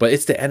 but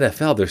it's the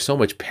NFL. There's so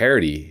much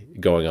parity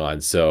going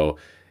on. So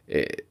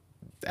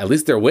at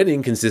least they're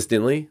winning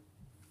consistently.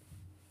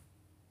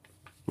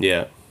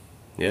 Yeah.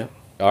 Yeah.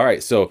 All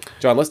right, so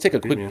John, let's take a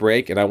quick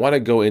break, and I want to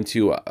go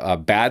into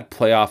bad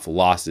playoff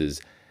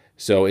losses.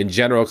 So in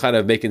general, kind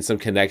of making some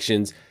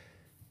connections,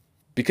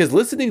 because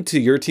listening to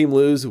your team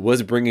lose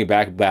was bringing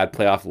back bad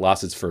playoff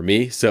losses for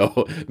me.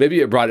 So maybe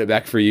it brought it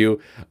back for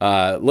you.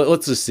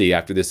 Let's just see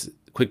after this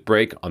quick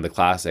break on the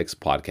Class X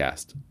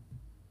podcast.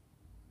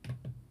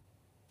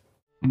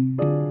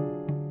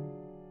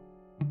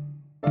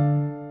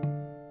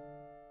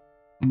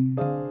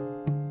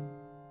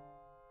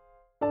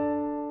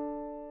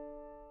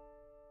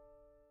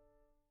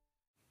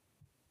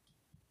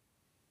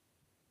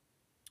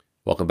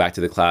 Welcome back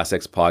to the Class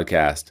X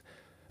podcast.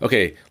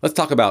 Okay, let's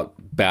talk about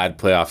bad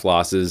playoff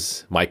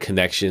losses, my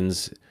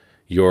connections.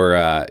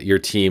 Your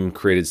team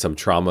created some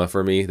trauma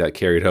for me that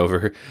carried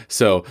over.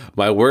 So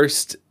my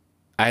worst,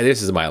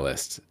 this is my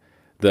list.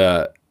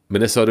 The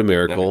Minnesota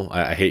Miracle,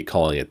 I hate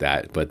calling it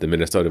that, but the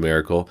Minnesota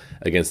Miracle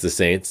against the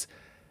Saints.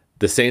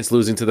 The Saints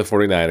losing to the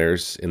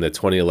 49ers in the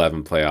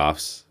 2011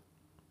 playoffs.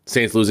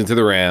 Saints losing to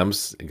the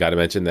Rams, got to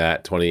mention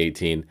that,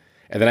 2018.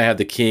 And then I have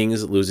the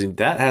Kings losing.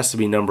 That has to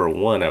be number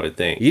one, I would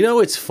think. You know,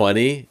 it's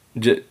funny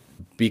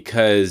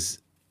because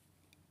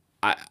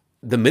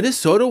the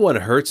Minnesota one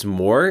hurts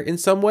more in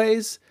some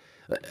ways.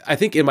 I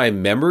think in my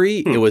memory,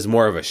 it was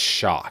more of a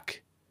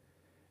shock.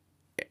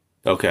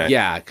 Okay.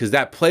 Yeah, because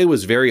that play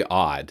was very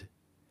odd.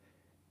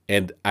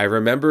 And I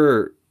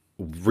remember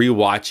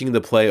rewatching the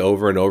play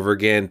over and over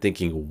again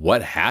thinking,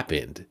 what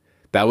happened?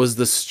 That was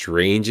the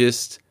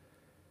strangest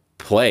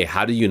play.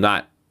 How do you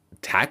not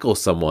tackle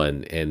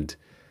someone, and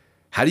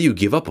how do you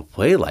give up a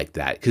play like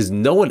that? Because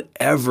no one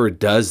ever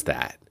does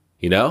that,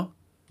 you know?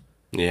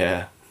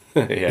 Yeah.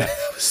 Yeah.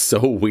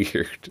 So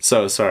weird.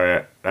 So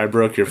sorry, I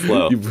broke your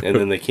flow. And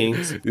then the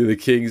Kings? The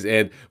Kings,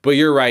 but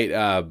you're right.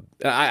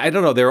 I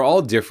don't know. They're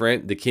all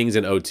different. The Kings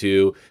in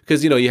 2002,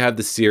 because, you have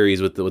the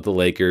series with the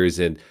Lakers,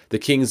 and the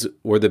Kings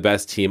were the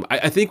best team.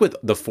 I think with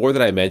the four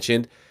that I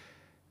mentioned,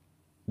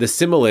 the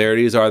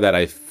similarities are that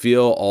I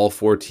feel all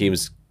four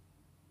teams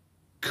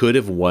could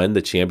have won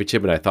the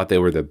championship, and I thought they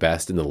were the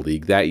best in the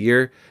league that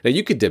year. Now,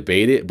 you could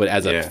debate it, but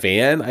as a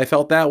fan, I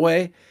felt that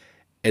way.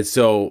 And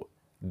so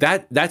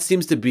that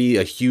seems to be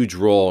a huge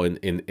role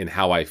in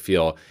how I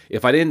feel.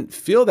 If I didn't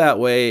feel that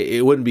way,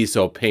 it wouldn't be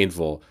so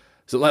painful.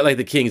 So like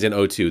the Kings in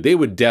 2002, they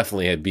would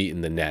definitely have beaten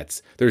the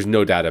Nets. There's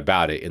no doubt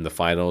about it in the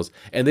finals.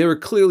 And they were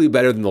clearly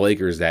better than the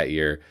Lakers that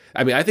year.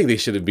 I mean, I think they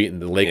should have beaten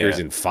the Lakers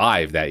in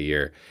 5 that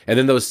year. And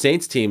then those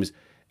Saints teams,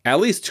 at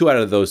least 2 out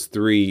of those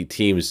 3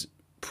 teams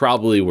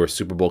probably were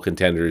Super Bowl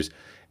contenders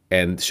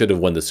and should have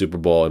won the Super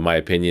Bowl, in my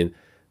opinion.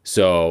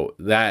 So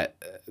that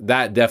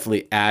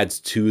definitely adds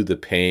to the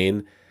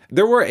pain.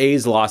 There were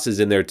A's losses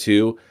in there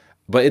too,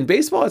 but in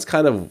baseball, it's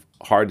kind of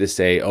hard to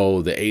say,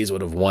 oh, the A's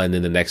would have won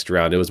in the next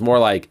round. It was more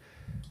like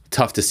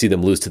tough to see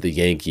them lose to the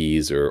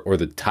Yankees or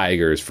the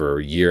Tigers for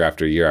year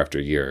after year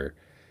after year.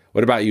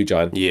 What about you,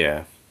 John?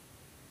 Yeah.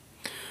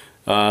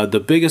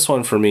 The biggest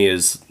one for me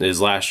is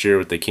last year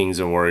with the Kings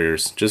and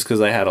Warriors, just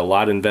because I had a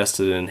lot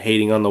invested in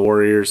hating on the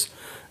Warriors,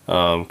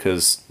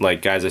 because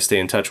like guys I stay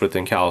in touch with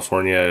in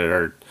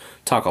California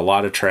talk a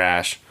lot of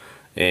trash,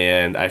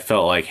 and I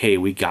felt like, hey,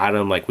 we got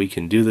them, like we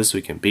can do this,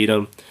 we can beat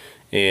them.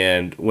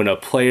 And when a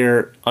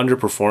player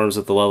underperforms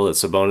at the level that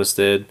Sabonis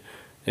did,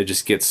 it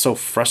just gets so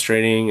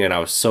frustrating, and I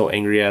was so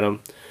angry at him.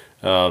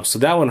 So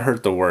that one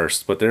hurt the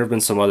worst, but there have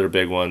been some other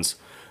big ones.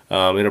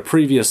 In a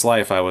previous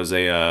life, I was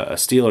a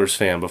Steelers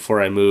fan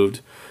before I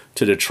moved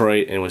to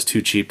Detroit and was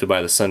too cheap to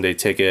buy the Sunday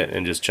ticket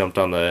and just jumped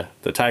on the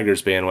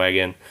Tigers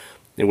bandwagon,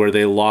 and where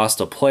they lost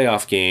a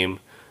playoff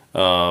game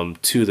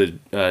to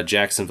the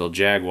Jacksonville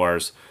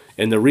Jaguars.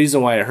 And the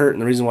reason why it hurt,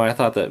 and the reason why I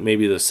thought that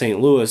maybe the St.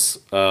 Louis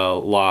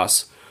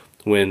loss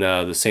when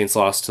the Saints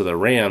lost to the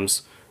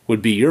Rams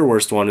would be your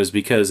worst one, is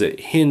because it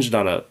hinged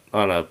on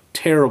a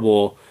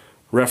terrible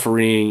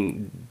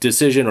refereeing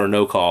decision or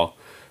no call.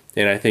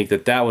 And I think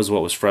that was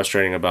what was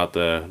frustrating about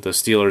the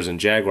Steelers and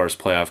Jaguars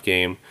playoff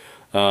game.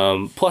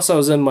 Plus, I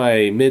was in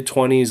my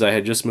mid-20s. I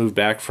had just moved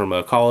back from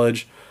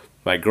college.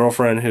 My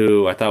girlfriend,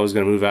 who I thought was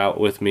going to move out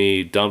with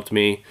me, dumped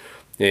me.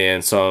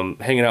 And so I'm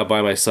hanging out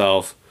by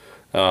myself.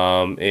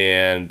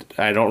 And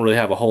I don't really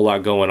have a whole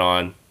lot going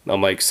on.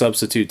 I'm like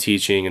substitute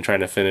teaching and trying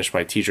to finish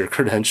my teacher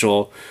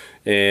credential.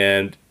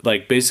 And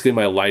like basically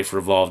my life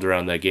revolved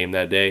around that game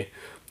that day.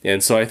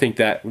 And so I think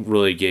that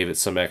really gave it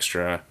some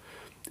extra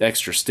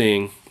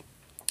sting.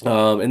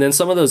 And then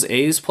some of those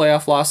A's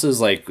playoff losses,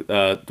 like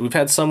we've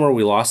had some where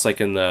we lost like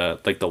in the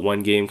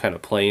one game kind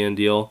of play-in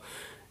deal.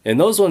 And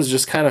those ones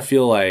just kind of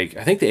feel like,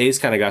 I think the A's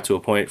kind of got to a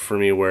point for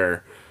me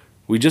where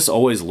we just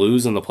always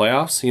lose in the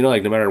playoffs.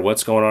 Like no matter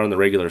what's going on in the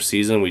regular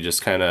season, we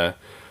just kind of,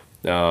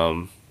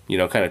 kind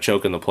of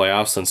choke in the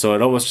playoffs. And so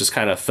it almost just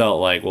kind of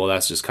felt like, well,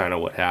 that's just kind of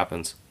what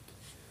happens.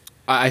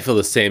 I feel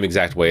the same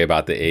exact way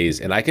about the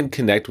A's, and I can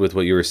connect with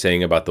what you were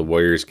saying about the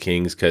Warriors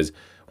Kings, because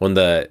when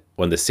the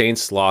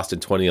Saints lost in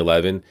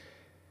 2011,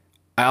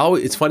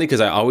 it's funny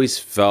because I always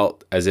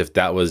felt as if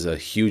that was a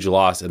huge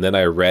loss, and then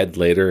I read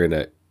later in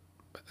I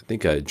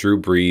think a Drew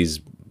Brees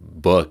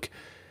book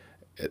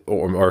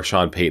or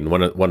Sean Payton,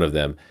 one of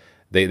them,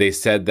 they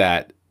said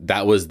that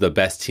that was the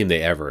best team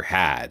they ever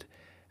had.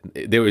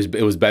 It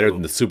was better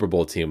than the Super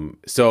Bowl team.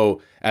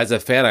 So as a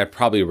fan, I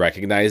probably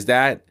recognize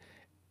that.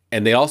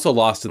 And they also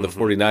lost to the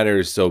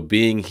 49ers. So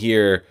being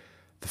here,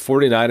 the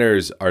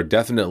 49ers are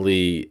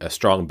definitely a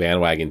strong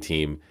bandwagon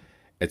team.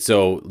 And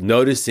so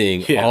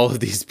noticing all of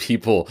these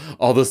people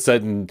all of a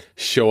sudden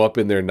show up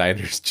in their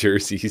Niners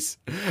jerseys,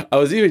 I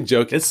was even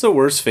joking. It's the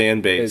worst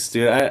fan base,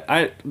 dude.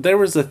 I there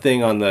was a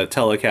thing on the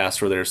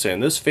telecast where they were saying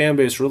this fan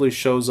base really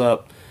shows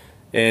up,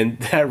 and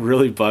that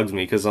really bugs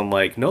me because I'm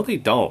like, no, they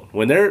don't.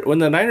 When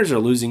the Niners are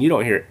losing, you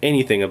don't hear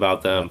anything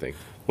about them. Nothing.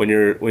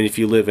 If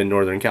you live in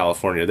Northern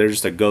California, they're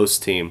just a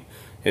ghost team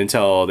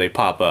until they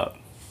pop up.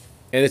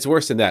 And it's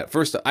worse than that.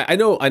 First, I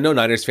know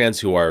Niners fans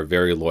who are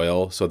very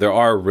loyal, so there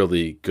are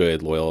really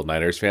good loyal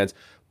Niners fans.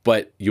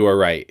 But you are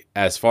right.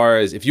 As far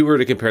as if you were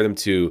to compare them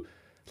to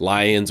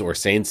Lions or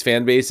Saints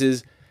fan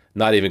bases,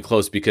 not even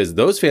close, because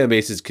those fan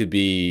bases could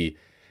be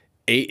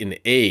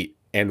 8-8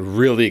 and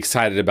really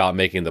excited about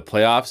making the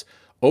playoffs.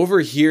 Over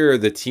here,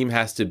 the team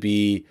has to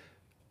be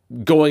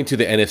going to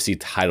the NFC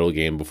title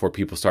game before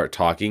people start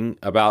talking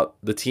about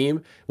the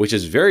team, which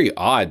is very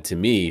odd to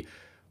me.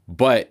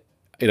 But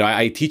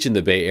I teach in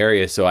the Bay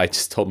Area, so I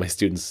just told my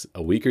students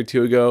a week or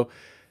two ago,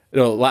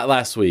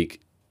 last week,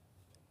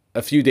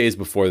 a few days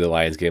before the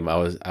Lions game,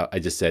 I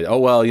just said, oh,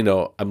 well,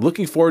 I'm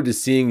looking forward to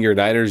seeing your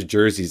Niners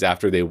jerseys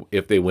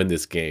if they win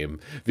this game,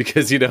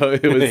 because, it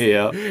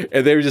was,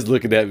 and they were just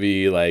looking at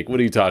me like, what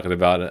are you talking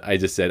about? And I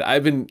just said,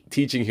 I've been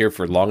teaching here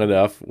for long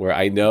enough where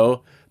I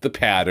know the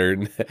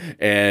pattern,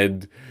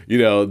 and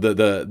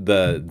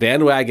the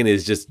bandwagon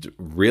is just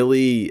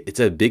really, it's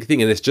a big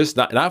thing, and it's just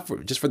not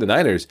just for the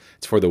Niners,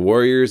 it's for the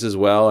Warriors as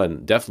well,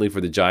 and definitely for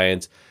the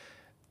Giants.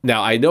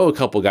 Now, I know a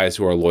couple guys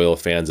who are loyal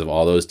fans of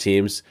all those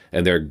teams,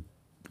 and they're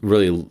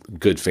really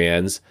good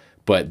fans,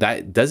 but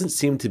that doesn't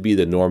seem to be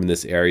the norm in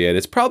this area, and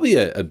it's probably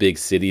a big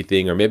city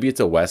thing, or maybe it's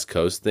a West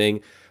Coast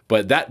thing,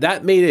 but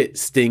that made it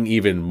sting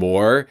even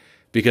more,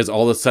 because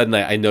all of a sudden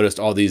I noticed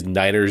all these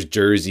Niners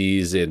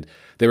jerseys, and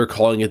they were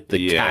calling it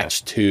the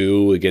Catch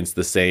 2 against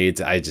the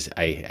Saints. I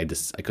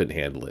couldn't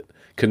handle it.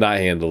 Could not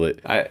handle it.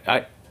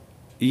 I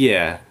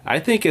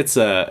think it's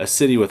a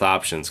city with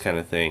options kind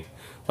of thing.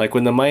 Like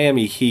when the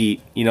Miami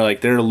Heat,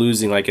 like they're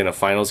losing like in a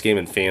finals game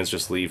and fans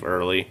just leave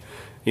early,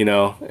 and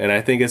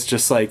I think it's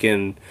just like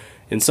in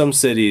some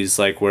cities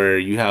like where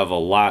you have a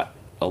lot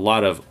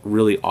of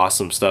really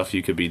awesome stuff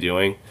you could be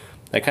doing.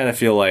 I kind of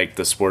feel like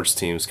the sports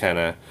teams kind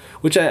of,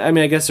 which I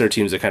mean, I guess there are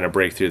teams that kind of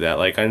break through that.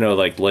 Like I know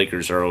like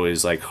Lakers are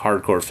always like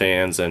hardcore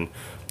fans, and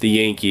the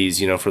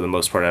Yankees, for the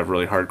most part have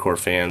really hardcore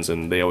fans,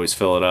 and they always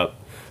fill it up.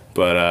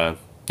 But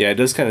it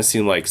does kind of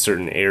seem like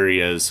certain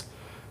areas,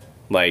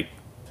 like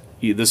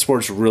the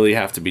sports really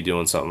have to be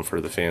doing something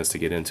for the fans to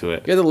get into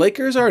it. Yeah, the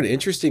Lakers are an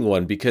interesting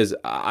one, because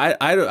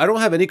I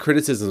don't have any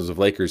criticisms of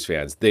Lakers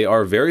fans. They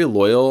are very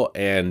loyal,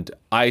 and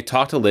I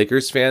talk to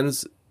Lakers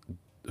fans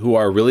who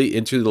are really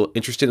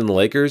interested in the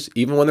Lakers,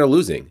 even when they're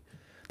losing.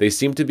 They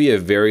seem to be a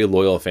very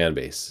loyal fan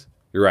base.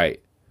 You're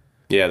right.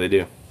 Yeah, they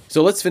do.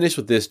 So let's finish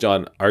with this,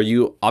 John. Are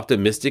you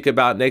optimistic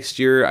about next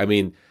year? I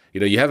mean,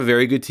 you have a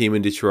very good team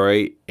in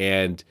Detroit,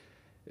 and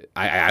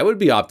I would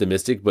be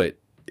optimistic, but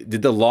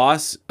did the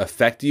loss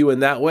affect you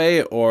in that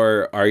way,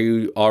 or are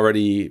you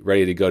already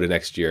ready to go to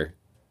next year?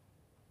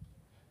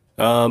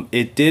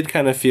 It did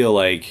kind of feel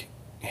like,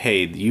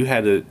 hey, you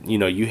had it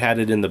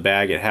in the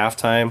bag at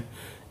halftime,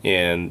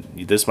 and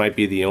this might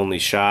be the only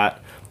shot.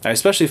 I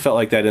especially felt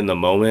like that in the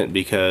moment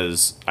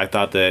because I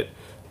thought that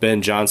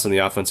Ben Johnson, the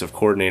offensive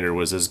coordinator,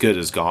 was as good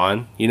as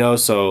gone,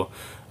 so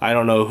I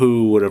don't know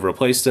who would have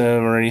replaced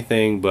him or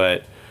anything,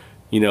 but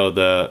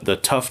the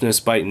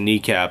toughness biting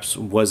kneecaps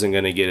wasn't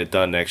going to get it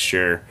done next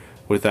year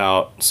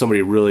without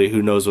somebody really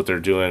who knows what they're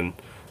doing,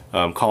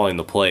 calling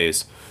the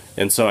plays.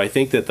 And so I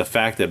think that the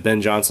fact that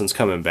Ben Johnson's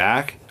coming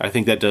back, I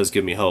think that does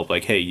give me hope.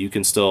 Like, hey, you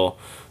can still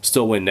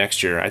win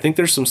next year. I think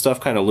there's some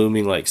stuff kind of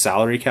looming, like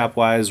salary cap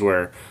wise,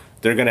 where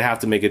they're going to have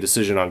to make a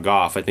decision on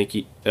Goff. I think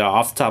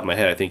off the top of my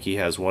head, I think he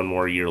has one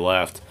more year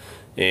left,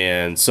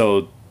 and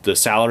so the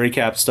salary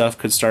cap stuff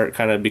could start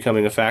kind of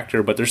becoming a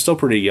factor. But they're still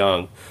pretty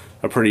young,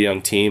 a pretty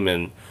young team,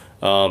 and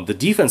the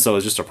defense though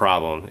is just a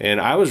problem.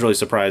 And I was really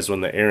surprised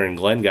when the Aaron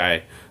Glenn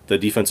guy, the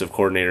defensive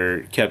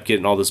coordinator, kept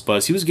getting all this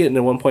buzz. He was getting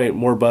at one point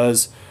more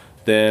buzz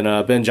than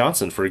Ben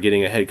Johnson for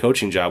getting a head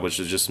coaching job, which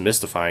is just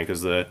mystifying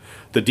because the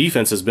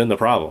defense has been the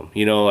problem.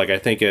 I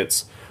think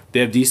they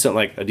have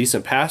a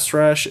decent pass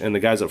rush, and the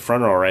guys up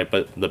front are all right,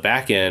 but the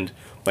back end,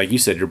 like you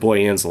said, your boy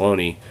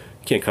Anzalone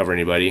can't cover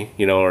anybody,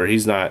 or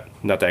he's not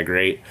that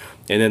great.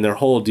 And then their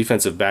whole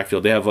defensive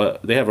backfield, they have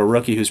a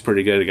rookie who's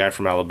pretty good, a guy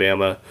from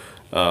Alabama,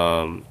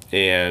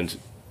 and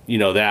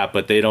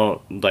but they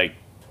don't like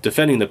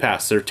defending the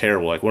pass. They're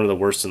terrible, like one of the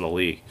worst in the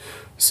league.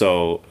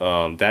 So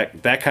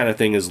that kind of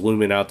thing is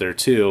looming out there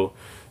too.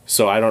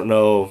 So I don't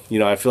know,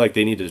 I feel like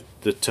they need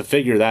to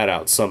figure that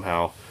out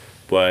somehow.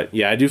 But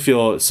yeah, I do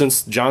feel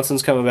since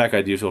Johnson's coming back,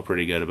 I do feel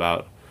pretty good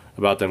about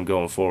about them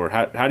going forward.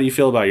 How do you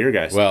feel about your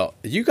guys? Well,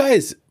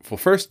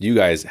 first, you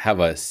guys have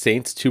a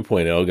Saints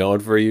 2.0 going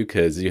for you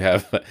because you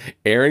have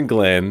Aaron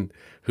Glenn,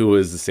 who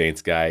was the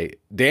Saints guy,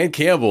 Dan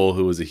Campbell,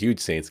 who was a huge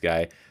Saints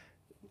guy,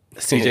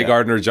 CJ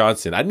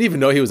Gardner-Johnson. I didn't even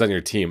know he was on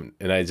your team,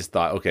 and I just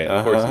thought, okay,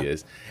 of course he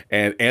is.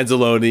 And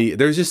Anzalone.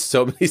 There's just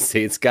so many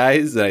Saints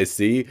guys that I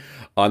see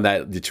on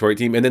that Detroit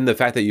team, and then the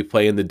fact that you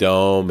play in the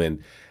Dome,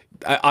 and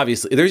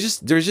obviously there's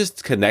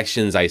just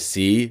connections I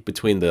see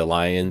between the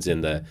Lions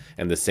and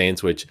the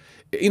Saints, which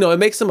it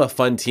makes them a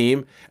fun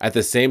team. At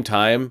the same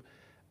time,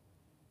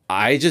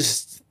 I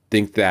just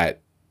think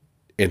that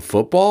in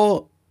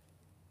football,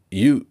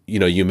 you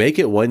make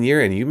it one year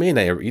and you may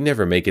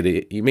never make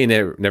it. You may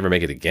never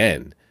make it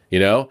again.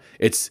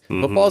 It's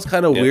football is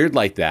kind of weird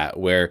like that,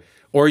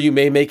 or you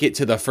may make it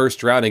to the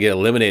first round and get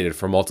eliminated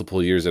for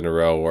multiple years in a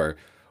row, or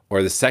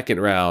the second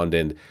round,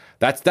 and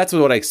that's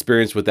what I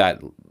experienced with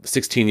that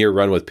 16-year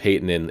run with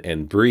Peyton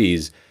and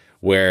Breeze,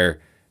 where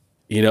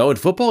in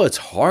football it's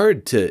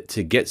hard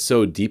to get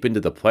so deep into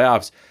the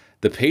playoffs.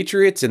 The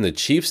Patriots and the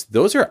Chiefs,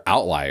 those are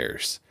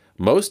outliers.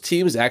 Most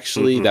teams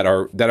actually that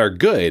are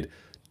good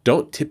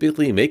don't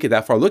typically make it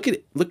that far. Look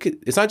at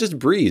it's not just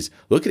Breeze.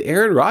 Look at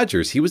Aaron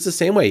Rodgers. He was the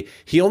same way.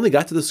 He only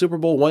got to the Super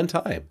Bowl one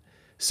time.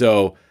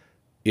 So,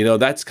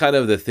 that's kind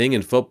of the thing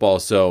in football.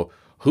 So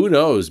who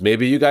knows?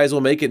 Maybe you guys will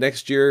make it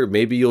next year.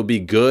 Maybe you'll be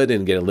good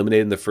and get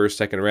eliminated in the first,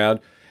 second round.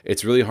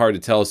 It's really hard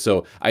to tell.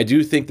 So I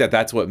do think that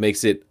that's what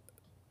makes it,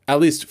 at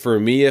least for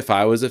me, if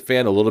I was a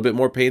fan, a little bit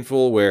more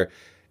painful, where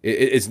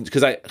it's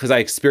because I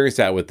experienced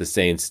that with the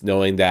Saints,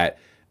 knowing that,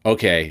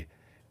 okay,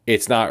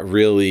 it's not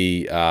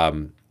really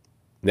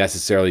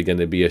necessarily going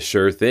to be a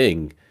sure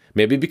thing.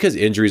 Maybe because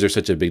injuries are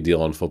such a big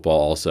deal in football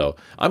also.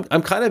 I'm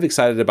kind of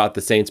excited about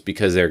the Saints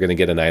because they're going to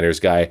get a Niners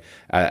guy,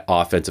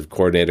 offensive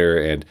coordinator,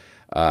 and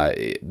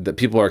the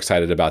people are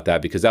excited about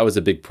that because that was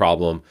a big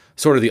problem,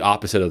 sort of the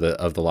opposite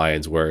of the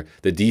Lions, where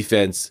the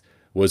defense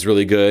was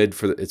really good.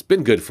 It's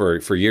been good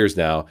for years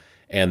now,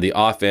 and the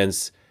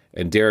offense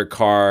and Derek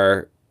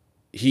Carr,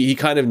 he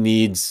kind of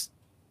needs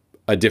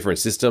a different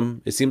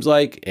system, it seems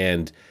like,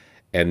 and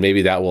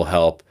maybe that will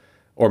help.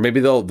 Or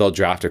maybe they'll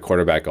draft a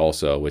quarterback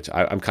also, which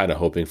I'm kind of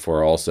hoping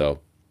for also.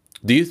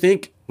 Do you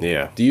think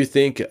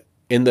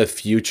in the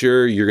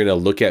future you're going to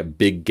look at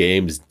big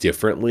games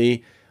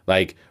differently?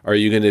 Like, are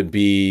you going to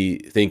be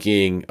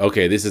thinking,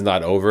 okay, this is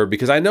not over?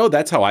 Because I know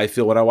that's how I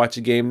feel when I watch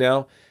a game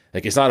now.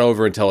 Like, it's not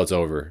over until it's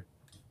over.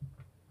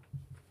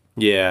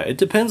 Yeah, it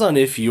depends on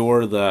if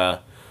you're the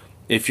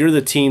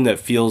team that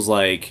feels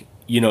like,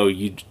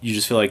 you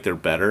just feel like they're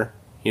better,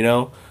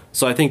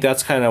 So I think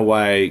that's kind of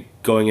why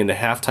going into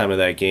halftime of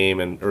that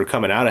game or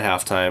coming out of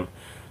halftime,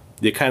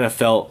 it kind of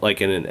felt like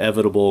an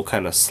inevitable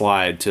kind of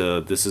slide to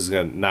this is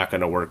not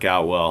going to work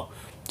out well.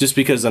 Just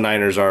because the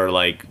Niners are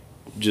like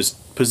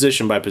just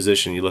position by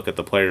position, you look at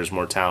the players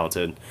more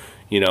talented,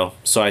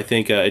 So I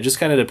think it just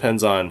kind of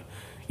depends on,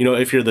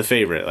 if you're the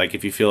favorite. Like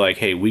if you feel like,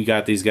 hey, we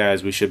got these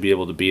guys, we should be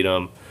able to beat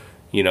them,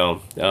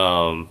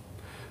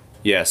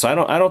 Yeah, so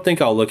I don't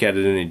think I'll look at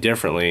it any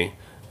differently.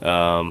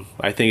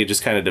 I think it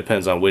just kind of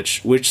depends on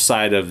which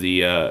side of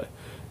the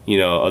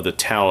of the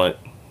talent,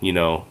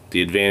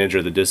 the advantage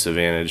or the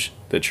disadvantage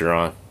that you're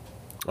on.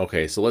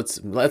 Okay, so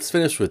let's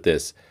finish with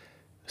this.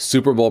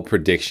 Super Bowl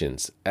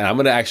predictions. And I'm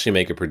going to actually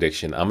make a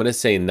prediction. I'm going to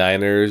say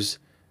Niners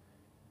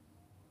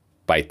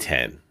by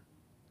 10.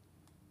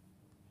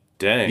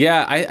 Dang.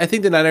 Yeah, I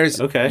think the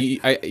Niners, okay.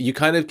 You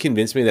kind of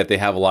convinced me that they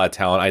have a lot of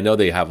talent. I know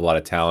they have a lot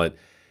of talent.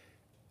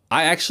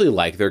 I actually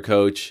like their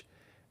coach.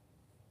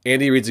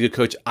 Andy Reid's a good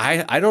coach.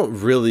 I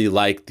don't really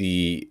like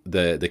the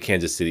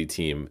Kansas City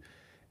team.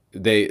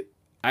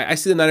 I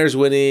see the Niners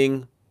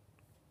winning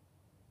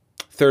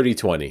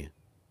 30-20.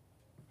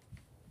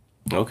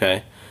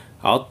 Okay.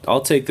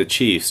 I'll take the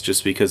Chiefs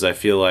just because I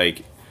feel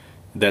like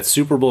that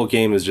Super Bowl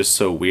game is just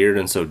so weird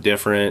and so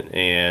different,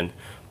 and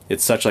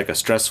it's such like a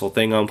stressful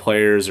thing on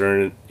players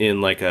or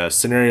in like a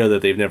scenario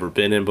that they've never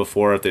been in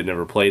before if they've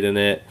never played in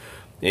it.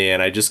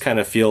 And I just kind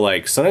of feel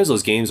like sometimes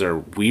those games are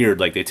weird.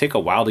 Like they take a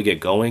while to get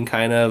going,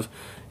 kind of.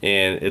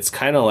 And it's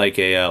kind of like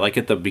like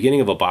at the beginning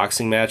of a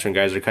boxing match when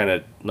guys are kind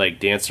of like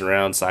dancing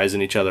around,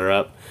 sizing each other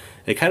up.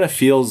 It kind of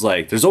feels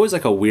like there's always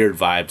like a weird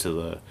vibe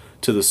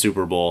to the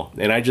Super Bowl.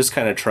 And I just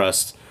kind of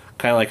trust,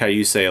 kind of like how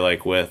you say,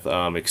 like with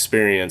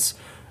experience.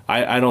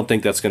 I don't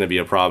think that's going to be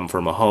a problem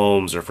for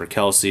Mahomes or for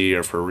Kelsey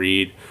or for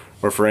Reed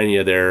or for any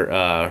of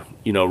their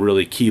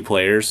really key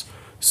players.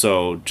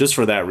 So just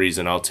for that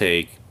reason, I'll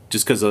take.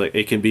 Just because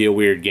it can be a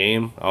weird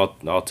game,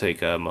 I'll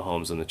take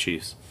Mahomes and the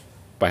Chiefs.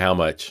 By how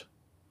much?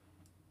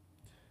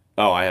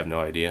 Oh, I have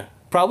no idea.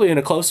 Probably in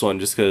a close one,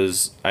 just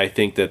because I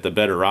think that the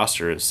better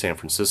roster is San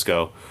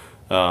Francisco.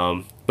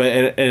 But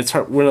it's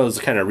hard, one of those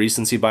kind of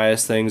recency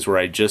bias things where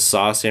I just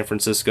saw San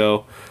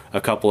Francisco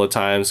a couple of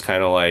times,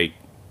 kind of like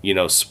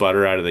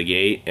sputter out of the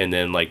gate and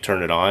then like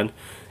turn it on,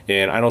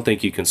 and I don't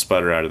think you can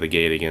sputter out of the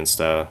gate against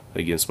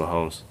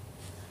Mahomes.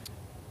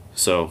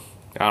 So.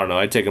 I don't know.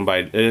 I'd take him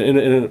by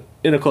in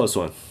a close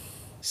one.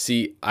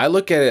 See, I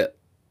look at it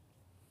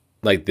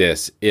like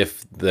this.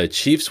 If the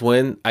Chiefs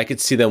win, I could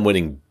see them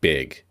winning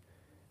big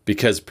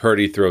because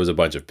Purdy throws a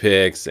bunch of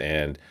picks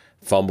and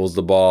fumbles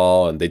the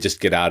ball, and they just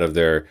get out of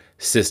their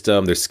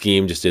system. Their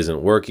scheme just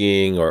isn't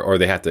working, or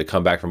they have to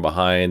come back from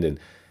behind and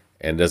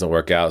it doesn't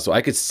work out. So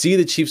I could see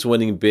the Chiefs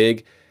winning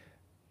big,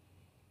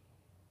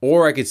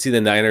 or I could see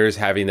the Niners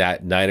having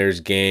that Niners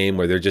game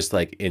where they're just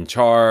like in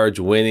charge,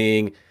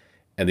 winning,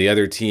 and the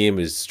other team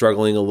is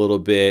struggling a little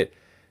bit.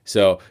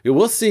 So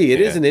we'll see.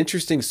 It is an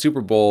interesting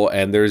Super Bowl,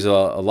 and there's a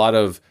lot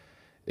of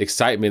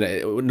excitement. I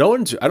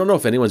don't know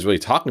if anyone's really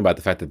talking about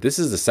the fact that this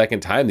is the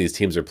second time these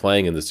teams are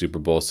playing in the Super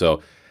Bowl.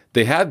 So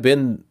they have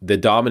been the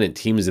dominant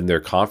teams in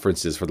their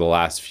conferences for the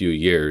last few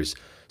years.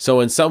 So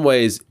in some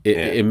ways,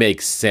 it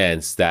makes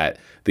sense that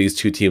these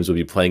two teams will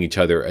be playing each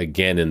other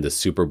again in the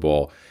Super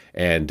Bowl.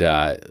 And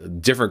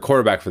different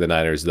quarterback for the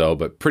Niners, though,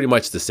 but pretty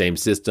much the same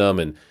system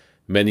and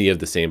many of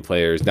the same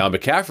players. Now,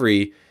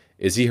 McCaffrey,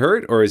 is he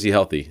hurt or is he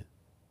healthy?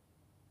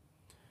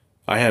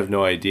 I have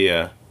no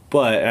idea,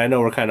 but I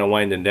know we're kind of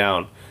winding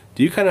down.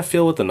 Do you kind of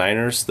feel with the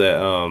Niners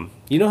that,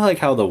 you know, like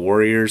how the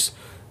Warriors,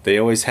 they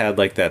always had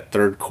like that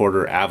third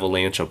quarter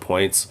avalanche of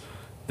points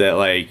that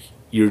like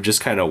you're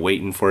just kind of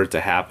waiting for it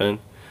to happen?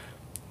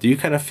 Do you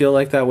kind of feel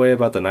like that way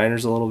about the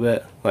Niners a little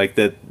bit? Like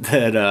that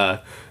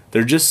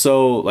they're just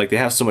so, like, they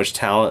have so much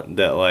talent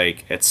that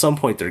like at some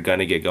point they're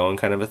gonna get going,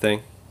 kind of a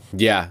thing?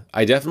 Yeah,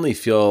 I definitely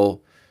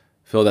feel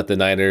that the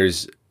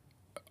Niners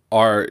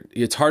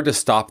it's hard to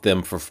stop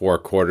them for 4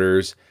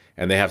 quarters,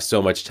 and they have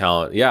so much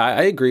talent. Yeah,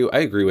 I agree. I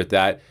agree with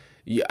that.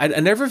 I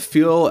never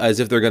feel as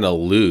if they're going to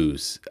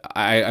lose.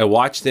 I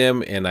watch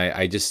them, and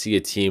I just see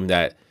a team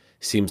that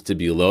seems to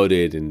be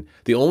loaded. And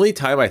the only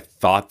time I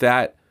thought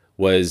that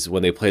was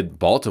when they played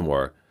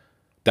Baltimore.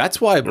 That's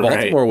why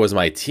Baltimore was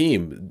my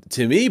team.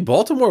 To me,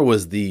 Baltimore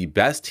was the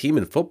best team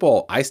in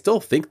football. I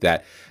still think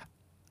that.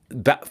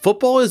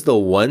 Football is the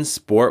one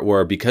sport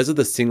where, because of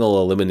the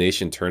single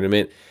elimination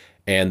tournament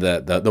and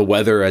the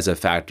weather as a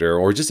factor,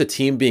 or just a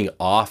team being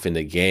off in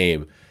the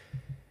game,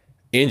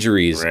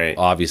 injuries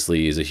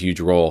obviously is a huge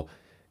role.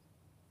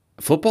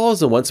 Football is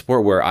the one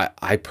sport where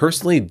I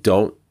personally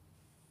don't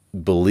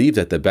believe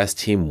that the best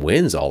team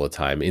wins all the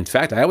time. In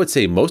fact, I would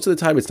say most of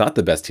the time it's not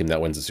the best team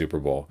that wins the Super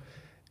Bowl.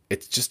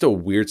 It's just a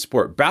weird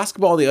sport.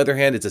 Basketball, on the other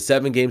hand, it's a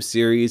 7-game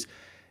series.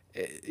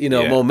 You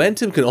know,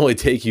 momentum can only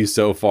take you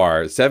so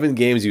far. 7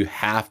 games, you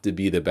have to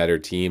be the better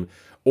team,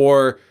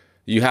 or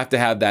you have to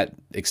have that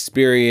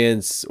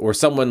experience, or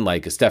someone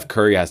like Steph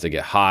Curry has to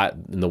get hot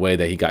in the way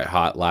that he got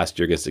hot last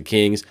year against the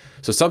Kings.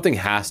 So something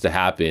has to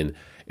happen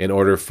in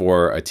order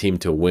for a team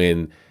to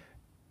win.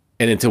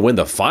 And then to win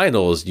the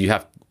finals, you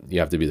have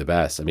to be the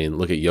best. I mean,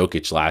 look at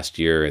Jokic last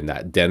year and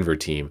that Denver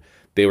team.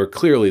 They were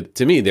clearly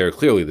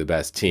the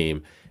best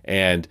team.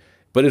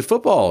 But in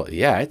football,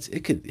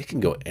 it can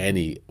go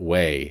any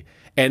way.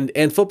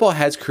 And football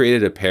has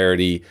created a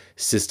parity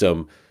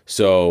system,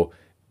 so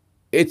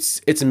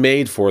it's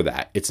made for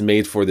that. It's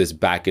made for this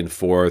back and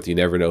forth. You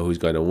never know who's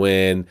going to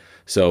win.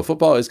 So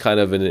football is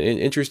kind of an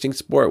interesting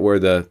sport where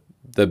the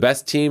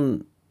best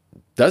team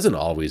doesn't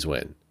always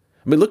win.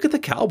 I mean, look at the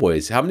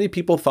Cowboys. How many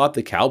people thought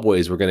the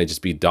Cowboys were going to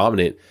just be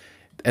dominant?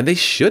 And they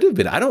should have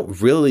been. I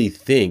don't really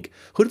think.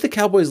 Who did the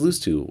Cowboys lose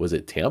to? Was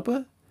it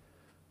Tampa?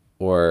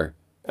 Or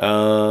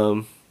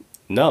no,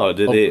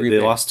 they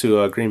lost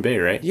to Green Bay,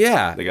 right?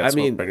 Yeah, they got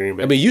smoked by Green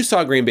Bay. I mean, you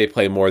saw Green Bay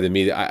play more than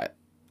me.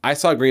 I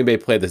saw Green Bay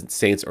play the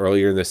Saints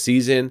earlier in the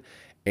season,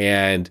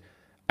 and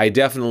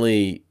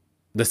the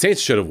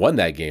Saints should have won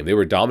that game. They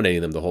were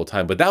dominating them the whole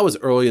time, but that was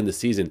early in the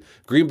season.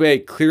 Green Bay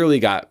clearly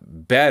got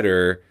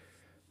better,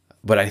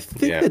 but I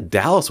think that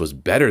Dallas was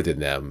better than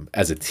them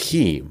as a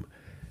team.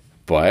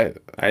 But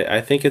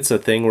I think it's a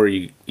thing where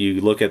you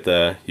look at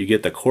you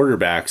get the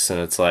quarterbacks, and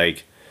it's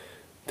like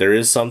there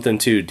is something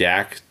to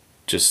Dak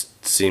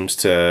just seems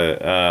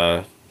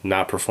to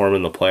not perform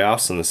in the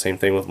playoffs, and the same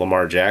thing with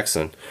Lamar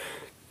Jackson.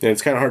 And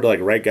it's kind of hard to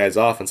like write guys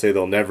off and say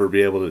they'll never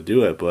be able to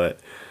do it, but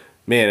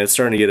man, it's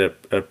starting to get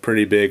a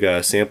pretty big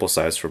sample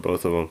size for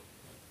both of them.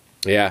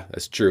 Yeah,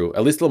 that's true.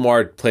 At least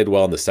Lamar played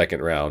well in the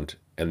second round,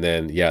 and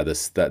then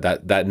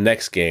that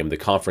next game, the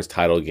conference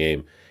title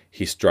game,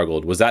 he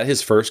struggled. Was that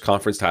his first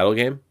conference title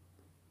game?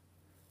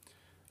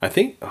 I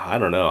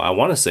don't know. I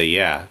want to say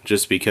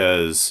just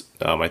because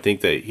I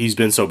think that he's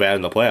been so bad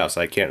in the playoffs.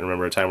 I can't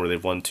remember a time where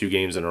they've won 2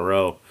 games in a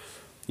row,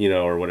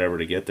 or whatever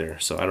to get there.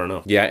 So I don't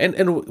know. Yeah,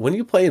 and when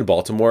you play in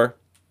Baltimore,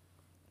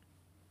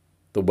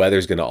 the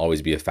weather's going to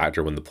always be a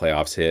factor when the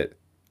playoffs hit.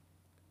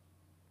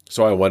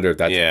 So I wonder if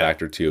that's a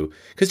factor too.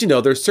 Because,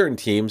 there's certain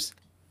teams,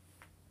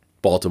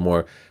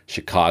 Baltimore,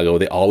 Chicago,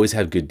 they always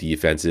have good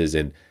defenses,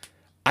 and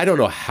I don't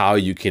know how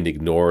you can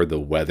ignore the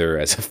weather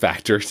as a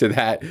factor to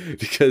that,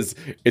 because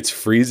it's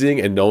freezing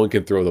and no one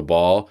can throw the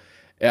ball.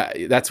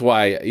 That's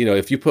why,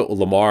 if you put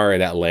Lamar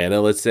in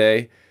Atlanta, let's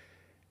say,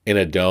 in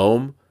a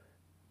dome,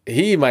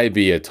 he might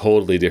be a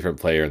totally different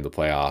player in the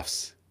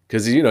playoffs,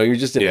 because, you're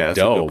just in a dome. That's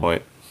a good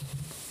point.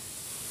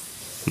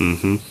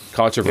 Mm-hmm.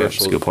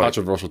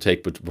 Controversial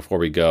take before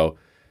we go.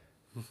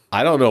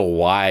 I don't know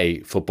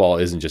why football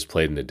isn't just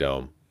played in a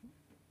dome.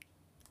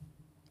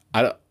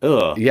 I don't.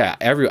 Ugh. Yeah,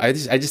 I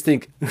just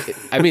think.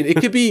 I mean,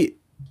 it could be.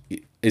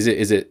 Is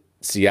it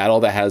Seattle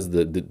that has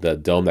the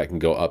dome that can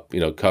go up,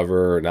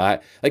 cover or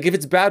not? Like if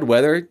it's bad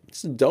weather,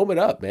 just dome it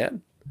up,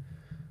 man.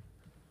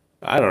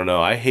 I don't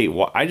know. I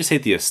just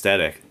hate the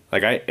aesthetic.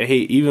 Like I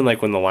hate even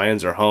like when the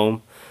Lions are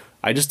home.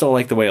 I just don't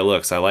like the way it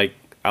looks. I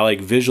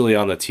like visually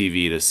on the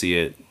TV to see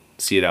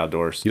it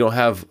outdoors. You don't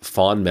have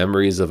fond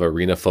memories of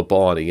arena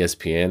football on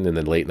ESPN in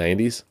the late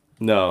 90s?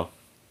 No.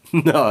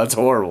 No, that's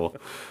horrible.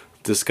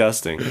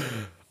 Disgusting.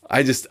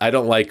 I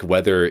don't like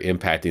weather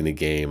impacting the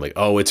game. Like,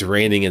 oh, it's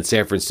raining in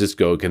San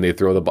Francisco. Can they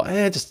throw the ball?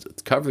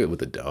 Just cover it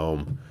with a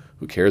dome.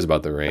 Who cares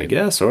about the rain? I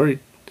guess, or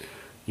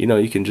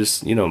you can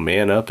just,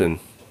 man up and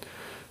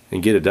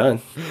get it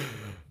done.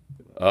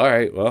 All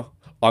right. Well,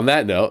 on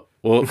that note,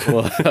 we'll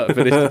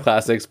finish the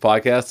Class X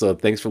podcast. So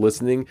thanks for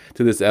listening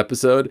to this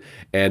episode.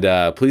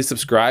 And please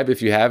subscribe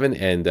if you haven't,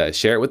 and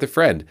share it with a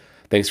friend.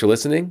 Thanks for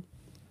listening.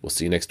 We'll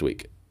see you next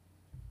week.